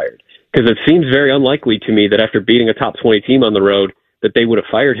been fired? Because it seems very unlikely to me that after beating a top 20 team on the road, that they would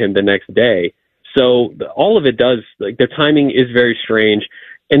have fired him the next day. So all of it does, like, the timing is very strange.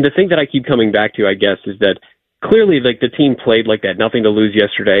 And the thing that I keep coming back to, I guess, is that clearly, like, the team played like that, nothing to lose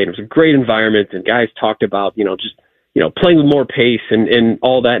yesterday, and it was a great environment, and guys talked about, playing with more pace and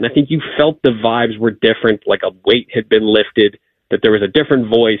all that. And I think you felt the vibes were different, like a weight had been lifted, that there was a different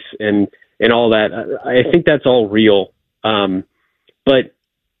voice and all that. I think that's all real. But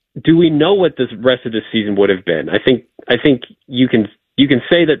do we know what the rest of the season would have been? I think you can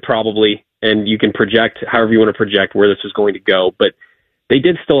say that probably, and you can project however you want to project where this is going to go. But they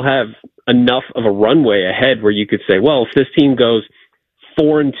did still have enough of a runway ahead where you could say, well, if this team goes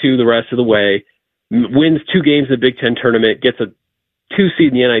 4-2 the rest of the way, wins 2 games in the Big Ten tournament, gets a 2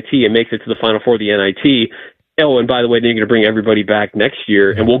 seed in the NIT, and makes it to the Final Four of the NIT. Oh, and by the way, they're going to bring everybody back next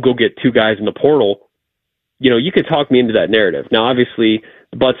year, and we'll go get 2 guys in the portal. You could talk me into that narrative. Now, obviously,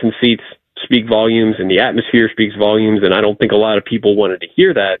 the butts and seats speak volumes, and the atmosphere speaks volumes, and I don't think a lot of people wanted to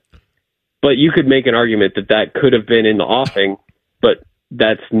hear that. But you could make an argument that could have been in the offing, but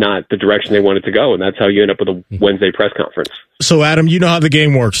that's not the direction they wanted to go, and that's how you end up with a Wednesday press conference. So, Adam, you know how the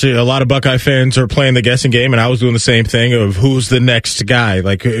game works. A lot of Buckeye fans are playing the guessing game, and I was doing the same thing of who's the next guy.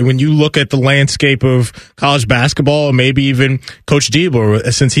 Like, when you look at the landscape of college basketball, maybe even Coach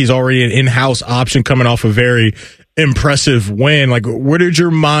Diebler, since he's already an in-house option coming off a very impressive win, like, where did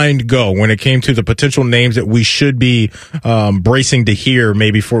your mind go when it came to the potential names that we should be bracing to hear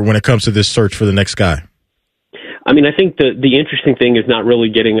maybe for when it comes to this search for the next guy? I mean, I think the interesting thing is not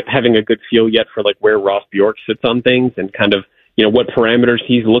really having a good feel yet for, like, where Ross Bjork sits on things and kind of, what parameters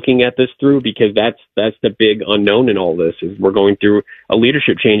he's looking at this through, because that's the big unknown in all this. Is we're going through a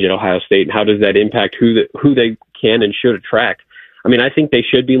leadership change at Ohio State, and how does that impact who they can and should attract? I mean, I think they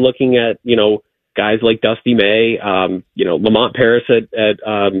should be looking at, guys like Dusty May, Lamont Paris at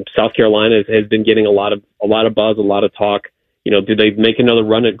South Carolina has been getting a lot of buzz, a lot of talk. Do they make another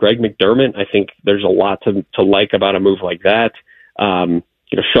run at Greg McDermott? I think there's a lot to like about a move like that.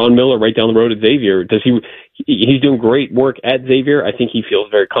 Sean Miller right down the road at Xavier. He's doing great work at Xavier. I think he feels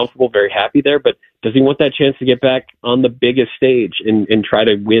very comfortable, very happy there, but does he want that chance to get back on the biggest stage and try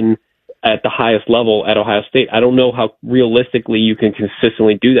to win at the highest level at Ohio State? I don't know how realistically you can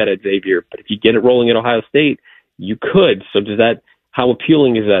consistently do that at Xavier, but if you get it rolling at Ohio State, you could. So how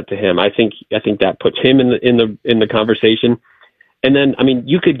appealing is that to him? I think that puts him in the conversation. And then, I mean,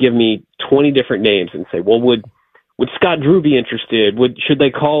 you could give me 20 different names and say, well, would Scott Drew be interested? Should they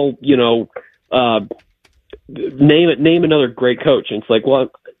call, name another great coach? And it's like, well,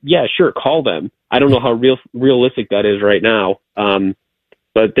 yeah, sure, call them. I don't know how realistic that is right now.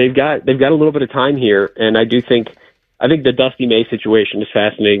 But they've got a little bit of time here, and I do think I think the Dusty May situation is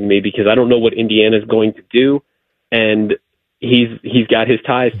fascinating to me because I don't know what Indiana is going to do, and he's got his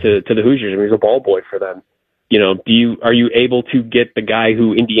ties to the Hoosiers. I mean, he's a ball boy for them. You know, are you able to get the guy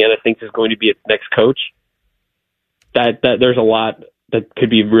who Indiana thinks is going to be its next coach? That there's a lot that could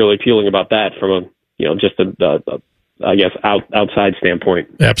be really appealing about that from I guess outside standpoint.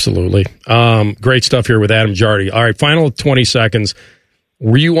 Absolutely. Great stuff here with Adam Jardy. All right, final 20 seconds.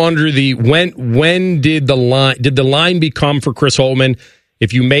 Were you under the when did the line become for Chris Holtmann?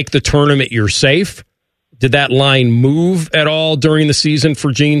 If you make the tournament, you're safe. Did that line move at all during the season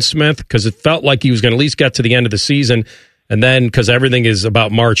for Gene Smith? Because it felt like he was going to at least get to the end of the season, and then because everything is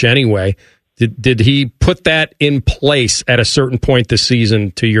about March anyway, did he put that in place at a certain point this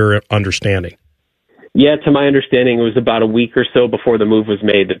season? To your understanding? Yeah, to my understanding, it was about a week or so before the move was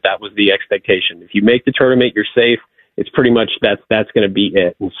made that was the expectation. If you make the tournament, you're safe. It's pretty much that's going to be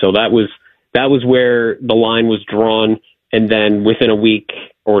it. And so that was where the line was drawn. And then within a week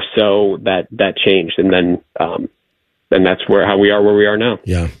or so, that changed. And then that's how we are now.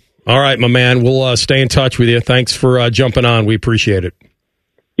 Yeah. All right, my man. We'll stay in touch with you. Thanks for jumping on. We appreciate it.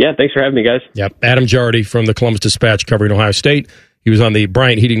 Yeah, thanks for having me, guys. Yep. Adam Jardy from the Columbus Dispatch covering Ohio State. He was on the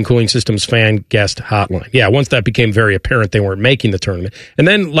Bryant Heating and Cooling Systems fan guest hotline. Yeah, once that became very apparent, they weren't making the tournament. And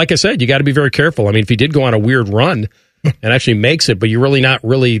then, like I said, you got to be very careful. I mean, if he did go on a weird run and actually makes it, but you're really not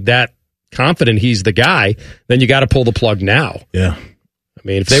really that confident he's the guy, then you got to pull the plug now. Yeah. I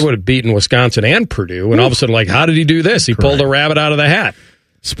mean, if they would have beaten Wisconsin and Purdue, and all of a sudden, like, how did he do this? He pulled a rabbit out of the hat.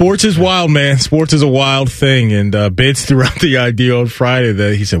 Sports is wild, man. Sports is a wild thing. And Bids threw out the idea on Friday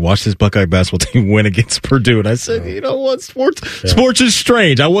that he said, watch this Buckeye basketball team win against Purdue. And I said, you know what? Sports is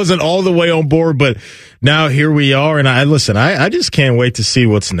strange. I wasn't all the way on board, but now here we are. And I just can't wait to see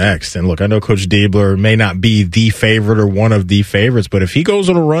what's next. And look, I know Coach Diebler may not be the favorite or one of the favorites, but if he goes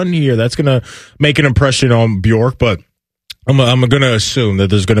on a run here, that's going to make an impression on Bjork. But I'm going to assume that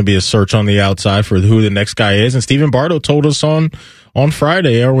there's going to be a search on the outside for who the next guy is. And Stephen Bardo told us on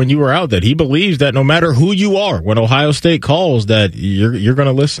Friday, or when you were out, that he believes that no matter who you are, when Ohio State calls, that you're going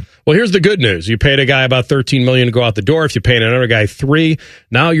to listen. Well, here's the good news. You paid a guy about $13 million to go out the door. If you paid another guy $3 million,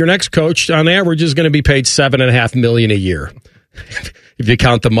 now your next coach, on average, is going to be paid $7.5 million a year. If you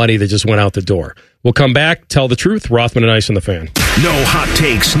count the money that just went out the door. We'll come back, tell the truth. Rothman and Ice on the Fan. No hot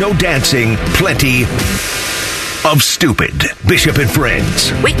takes, no dancing, plenty of stupid. Bishop and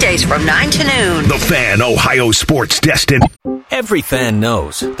Friends. Weekdays from 9 to noon. The Fan, Ohio sports destined. Every fan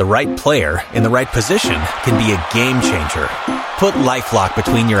knows the right player in the right position can be a game changer. Put LifeLock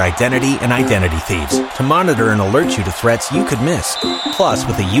between your identity and identity thieves to monitor and alert you to threats you could miss. Plus,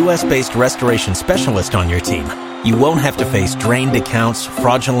 with a U.S.-based restoration specialist on your team, you won't have to face drained accounts,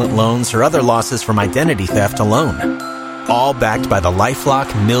 fraudulent loans, or other losses from identity theft alone. All backed by the LifeLock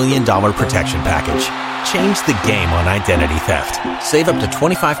 $1 Million Protection Package. Change the game on identity theft. Save up to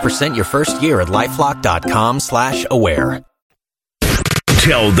 25% your first year at LifeLock.com/aware.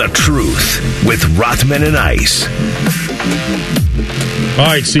 Tell the truth with Rothman and Ice. All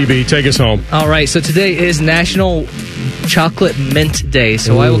right, CB, take us home. All right, so today is National Chocolate Mint Day,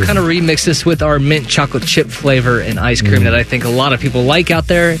 so I will kind of remix this with our mint chocolate chip flavor and ice cream that I think a lot of people like out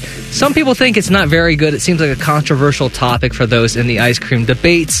there. Some people think it's not very good. It seems like a controversial topic for those in the ice cream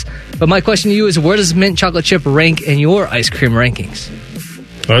debates. But my question to you is, where does mint chocolate chip rank in your ice cream rankings?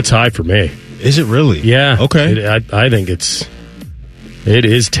 Oh, it's high for me. Is it really? Yeah. Okay. I think it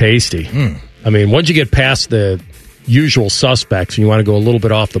is tasty. I mean, once you get past the usual suspects and you want to go a little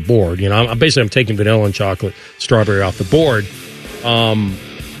bit off the board, you know, I'm taking vanilla and chocolate, strawberry off the board. And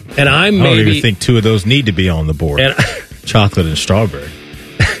I don't even think two of those need to be on the board. Chocolate and strawberry.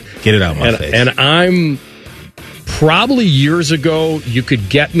 Get it out of my face. And I'm probably years ago, you could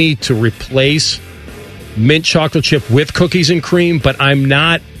get me to replace mint chocolate chip with cookies and cream, but I'm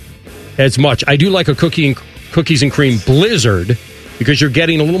not as much. I do like a cookies and cream blizzard, because you're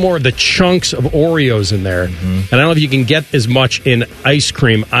getting a little more of the chunks of Oreos in there. And I don't know if you can get as much in ice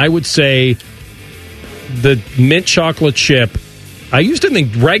cream. I would say the mint chocolate chip, I used to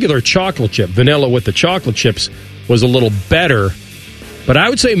think regular chocolate chip, vanilla with the chocolate chips, was a little better. But I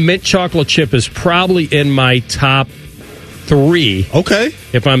would say mint chocolate chip is probably in my top 3. Okay.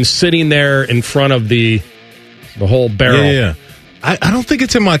 If I'm sitting there in front of the whole barrel. Yeah. I don't think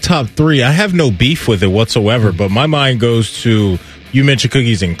it's in my top 3. I have no beef with it whatsoever, but my mind goes to, you mentioned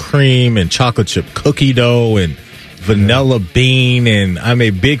cookies and cream and chocolate chip cookie dough and vanilla bean, and I'm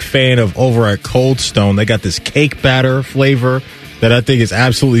a big fan of over at Cold Stone. They got this cake batter flavor that I think is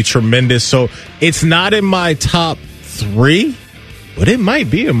absolutely tremendous. So it's not in my top 3, but it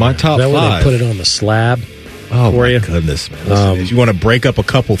might be in my top 5. Where they put it on the slab? for you. Goodness, man. Listen, if you want to break up a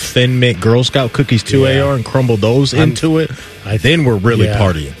couple Thin Mint Girl Scout cookies 2AR and crumble those into it, then we're really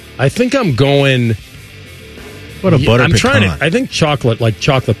partying. I think I'm going. What a butter pecan. I think chocolate, like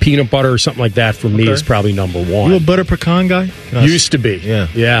chocolate peanut butter or something like that, for me is probably number one. You a butter pecan guy? Used to be.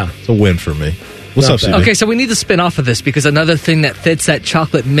 Yeah. It's a win for me. What's up, CB? Okay, so we need to spin off of this because another thing that fits that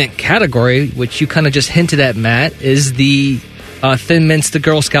chocolate mint category, which you kind of just hinted at, Matt, is the Thin Mints, the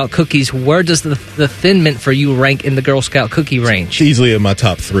Girl Scout cookies. Where does the Thin Mint for you rank in the Girl Scout cookie range? Easily in my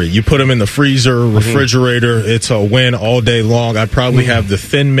top 3. You put them in the freezer, refrigerator, it's a win all day long. I'd probably have the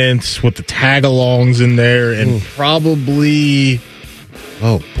Thin Mints with the tag-alongs in there, and probably,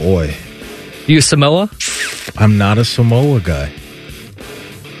 oh boy. You a Samoa? I'm not a Samoa guy.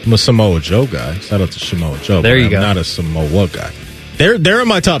 I'm a Samoa Joe guy. Shout out to Samoa Joe. There you go. I'm not a Samoa guy. They're in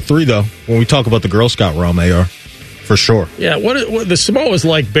my top 3, though, when we talk about the Girl Scout realm, AR. For sure. Yeah, what the Samoa is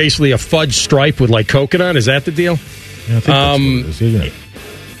like basically a fudge stripe with like coconut. Is that the deal? Yeah, I think that's what it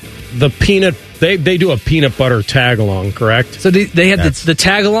is. The peanut, they do a peanut butter tag along, correct? So they have the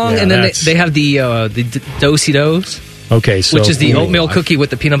tag along, and then they have the do-si-dos. Okay, so which is the oatmeal cookie with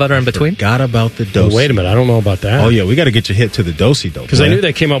the peanut butter in between. Forgot about the do-si. Wait a minute, I don't know about that. Oh yeah, we got to get you hit to the do-si-do because I knew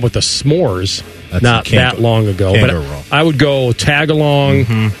they came up with the s'mores not that long ago. But I would go tag along,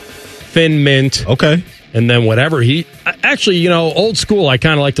 Thin Mint. Okay. And then whatever actually, old school. I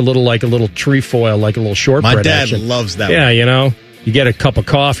kind of liked a little trefoil, like a little shortbread. My dad loves that. Yeah, you get a cup of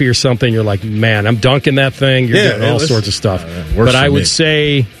coffee or something. You're like, man, I'm dunking that thing. You're getting all sorts of stuff. But I would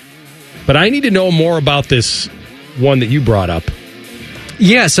say, but I need to know more about this one that you brought up.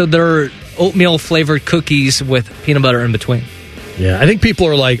 Yeah, so they're oatmeal flavored cookies with peanut butter in between. Yeah, I think people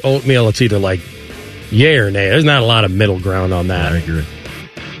are like oatmeal. It's either like yay or nay. There's not a lot of middle ground on that. I agree.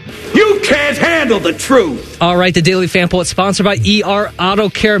 You can't handle the truth. All right, the Daily Fan Poll is sponsored by ER Auto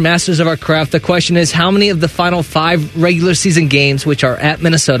Care, masters of our craft. The question is, how many of the final 5 regular season games, which are at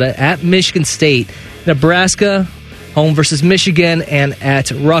Minnesota, at Michigan State, Nebraska, home versus Michigan, and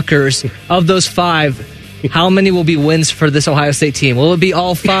at Rutgers, of those 5, how many will be wins for this Ohio State team? Will it be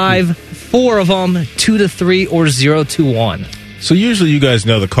all 5, 4 of them, 2-3, or 0-1? So usually you guys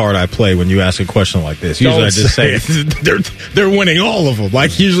know the card I play when you ask a question like this. Usually I just say they're winning all of them.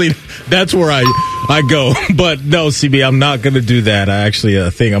 Like usually that's where I go. But no, CB, I'm not going to do that. I actually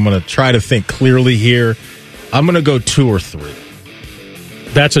think I'm going to try to think clearly here. I'm going to go 2 or 3.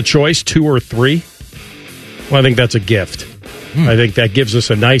 That's a choice, 2 or 3? Well, I think that's a gift. I think that gives us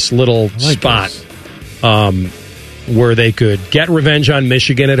a nice little spot where they could get revenge on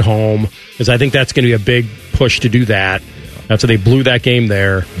Michigan at home, because I think that's going to be a big push to do that. After they blew that game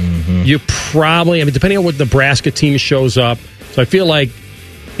there. You probably, depending on what Nebraska team shows up. So I feel like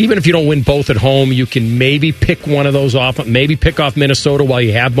even if you don't win both at home, you can maybe pick one of those off. Maybe pick off Minnesota while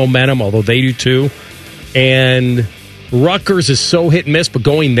you have momentum, although they do too. And Rutgers is so hit and miss, but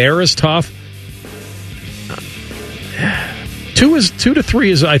going there is tough. 2-3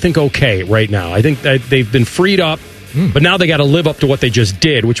 is, I think, okay right now. I think that they've been freed up, but now they got to live up to what they just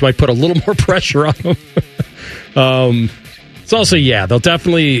did, which might put a little more pressure on them. It's also, they'll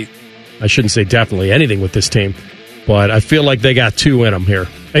definitely, I shouldn't say definitely anything with this team, but I feel like they got 2 in them here.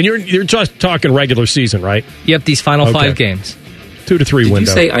 And you're just talking regular season, right? Yep, these final 5 games. 2-3 window. Did you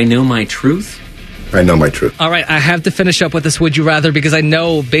say I know my truth? I know my truth. All right, I have to finish up with this Would You Rather because I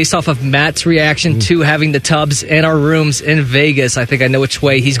know, based off of Matt's reaction to having the tubs in our rooms in Vegas, I think I know which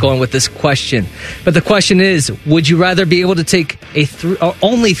way he's going with this question. But the question is, would you rather be able to take a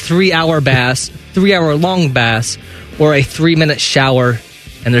only 3-hour bath, 3-hour long bath, or a 3-minute shower,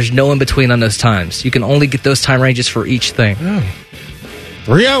 and there's no in between on those times? You can only get those time ranges for each thing.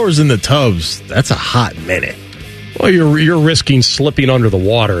 3 hours in the tubs, that's a hot minute. Well, you're risking slipping under the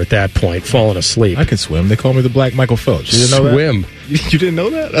water at that point, falling asleep. I can swim. They call me the Black Michael Phelps. You didn't know swim. That? You didn't know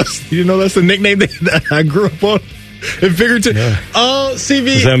that? You didn't know that's the nickname that I grew up on? In figurative. Yeah. Oh, CV.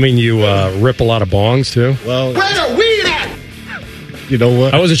 Does that mean you rip a lot of bongs, too? Well, Where the weed at? You know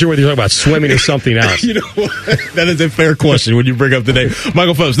what? I wasn't sure whether you're talking about swimming or something else. You know what? That is a fair question when you bring up the name.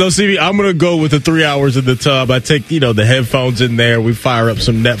 Michael Phelps. No, CV, I'm going to go with the 3 hours in the tub. I take, the headphones in there. We fire up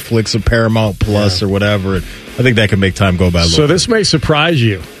some Netflix or Paramount Plus or whatever. And I think that can make time go by a little bit. This may surprise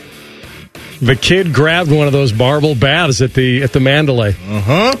you. The kid grabbed one of those marble baths at the Mandalay.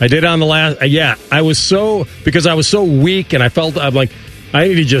 I did on the last. I was so weak, and I felt I'm like I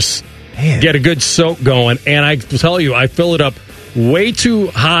need to just get a good soak going. And I tell you, I fill it up way too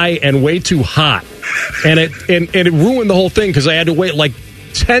high and way too hot, and it ruined the whole thing because I had to wait like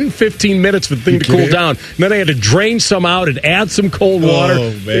 10-15 minutes for the thing to cool down. And then I had to drain some out and add some cold water.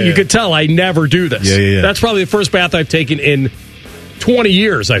 Oh, man. You could tell I never do this. Yeah. That's probably the first bath I've taken in 20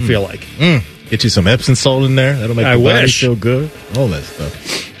 years, I feel like. Get you some Epsom salt in there. That'll make the body feel good. All that stuff.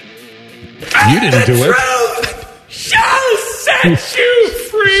 You didn't do it. Shall set you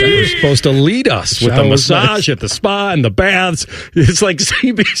free. You're supposed to lead us with the massage at the spa and the baths. It's like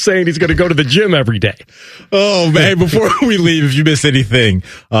CB saying he's going to go to the gym every day. Oh, man, before we leave, if you miss anything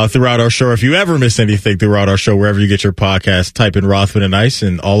throughout our show, if you ever miss anything throughout our show, wherever you get your podcast, type in Rothman and Ice,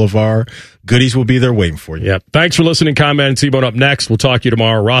 and all of our goodies will be there waiting for you. Yep. Thanks for listening. Comment and T-Bone up next. We'll talk to you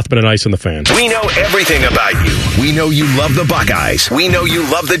tomorrow. Rothman and Ice and the Fan. We know everything about you. We know you love the Buckeyes. We know you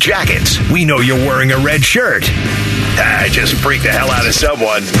love the Jackets. We know you're wearing a red shirt. I just freaked the hell out of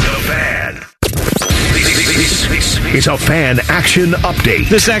someone. The Fan. This is a Fan Action Update.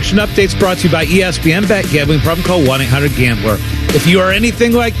 This action update is brought to you by ESPN. Bet gambling problem, call 1-800-GAMBLER. If you are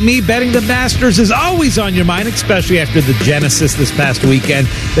anything like me, betting the Masters is always on your mind, especially after the Genesis this past weekend.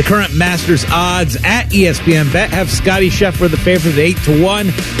 The current Masters odds at ESPN Bet have Scottie Scheffler the favorite at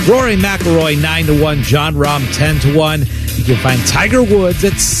 8-1, Rory McIlroy 9-1, Jon Rahm 10-1. You can find Tiger Woods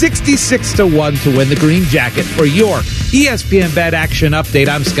at 66-1 to win the green jacket. For your ESPN Bet action update,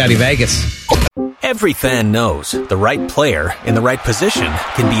 I'm Scotty Vegas. Every fan knows the right player in the right position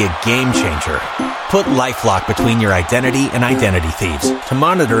can be a game changer. Put LifeLock between your identity and identity thieves to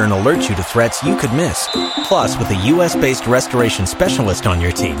monitor and alert you to threats you could miss. Plus, with a U.S.-based restoration specialist on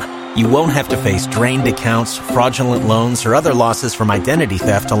your team, you won't have to face drained accounts, fraudulent loans, or other losses from identity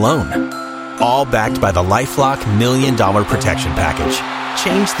theft alone. All backed by the LifeLock $1 Million Protection Package.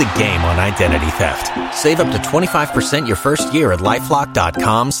 Change the game on identity theft. Save up to 25% your first year at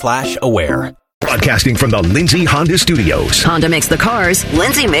LifeLock.com/aware. Broadcasting from the Lindsay Honda Studios. Honda makes the cars.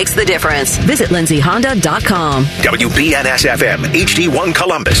 Lindsay makes the difference. Visit lindsayhonda.com. WBNS-FM, HD1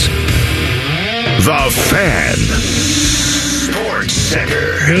 Columbus. The Fan. Sports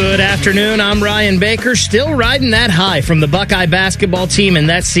Center. Good afternoon. I'm Ryan Baker, still riding that high from the Buckeye basketball team and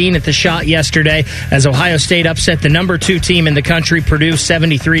that scene at the Shot yesterday as Ohio State upset the number 2 team in the country, Purdue,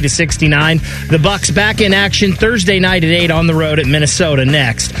 73-69. The Bucks back in action Thursday night at 8 on the road at Minnesota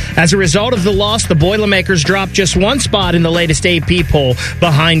next. As a result of the loss, the Boilermakers dropped just one spot in the latest AP poll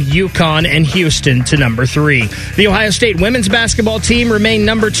behind UConn and Houston to number 3. The Ohio State women's basketball team remained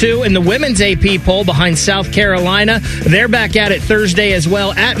number 2 in the women's AP poll behind South Carolina. They're back at it Thursday as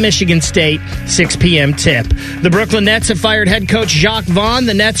well at Michigan State, 6 p.m. tip. The Brooklyn Nets have fired head coach Jacques Vaughn.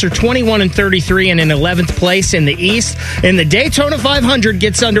 The Nets are 21-33 and in 11th place in the East. And the Daytona 500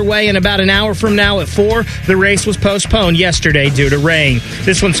 gets underway in about an hour from now at 4. The race was postponed yesterday due to rain.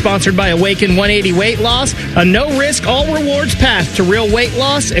 This one's sponsored by Awaken 180 Weight Loss, a no-risk, all-rewards path to real weight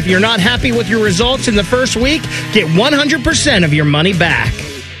loss. If you're not happy with your results in the first week, get 100% of your money back.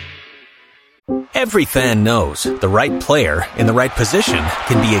 Every fan knows the right player in the right position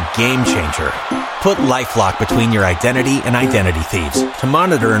can be a game changer. Put LifeLock between your identity and identity thieves to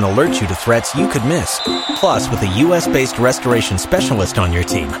monitor and alert you to threats you could miss. Plus, with a U.S.-based restoration specialist on your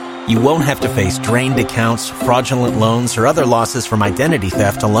team, you won't have to face drained accounts, fraudulent loans, or other losses from identity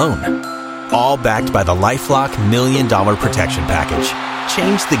theft alone. All backed by the LifeLock $1 Million Protection Package.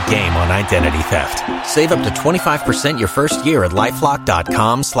 Change the game on identity theft. Save up to 25% your first year at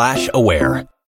LifeLock.com/aware.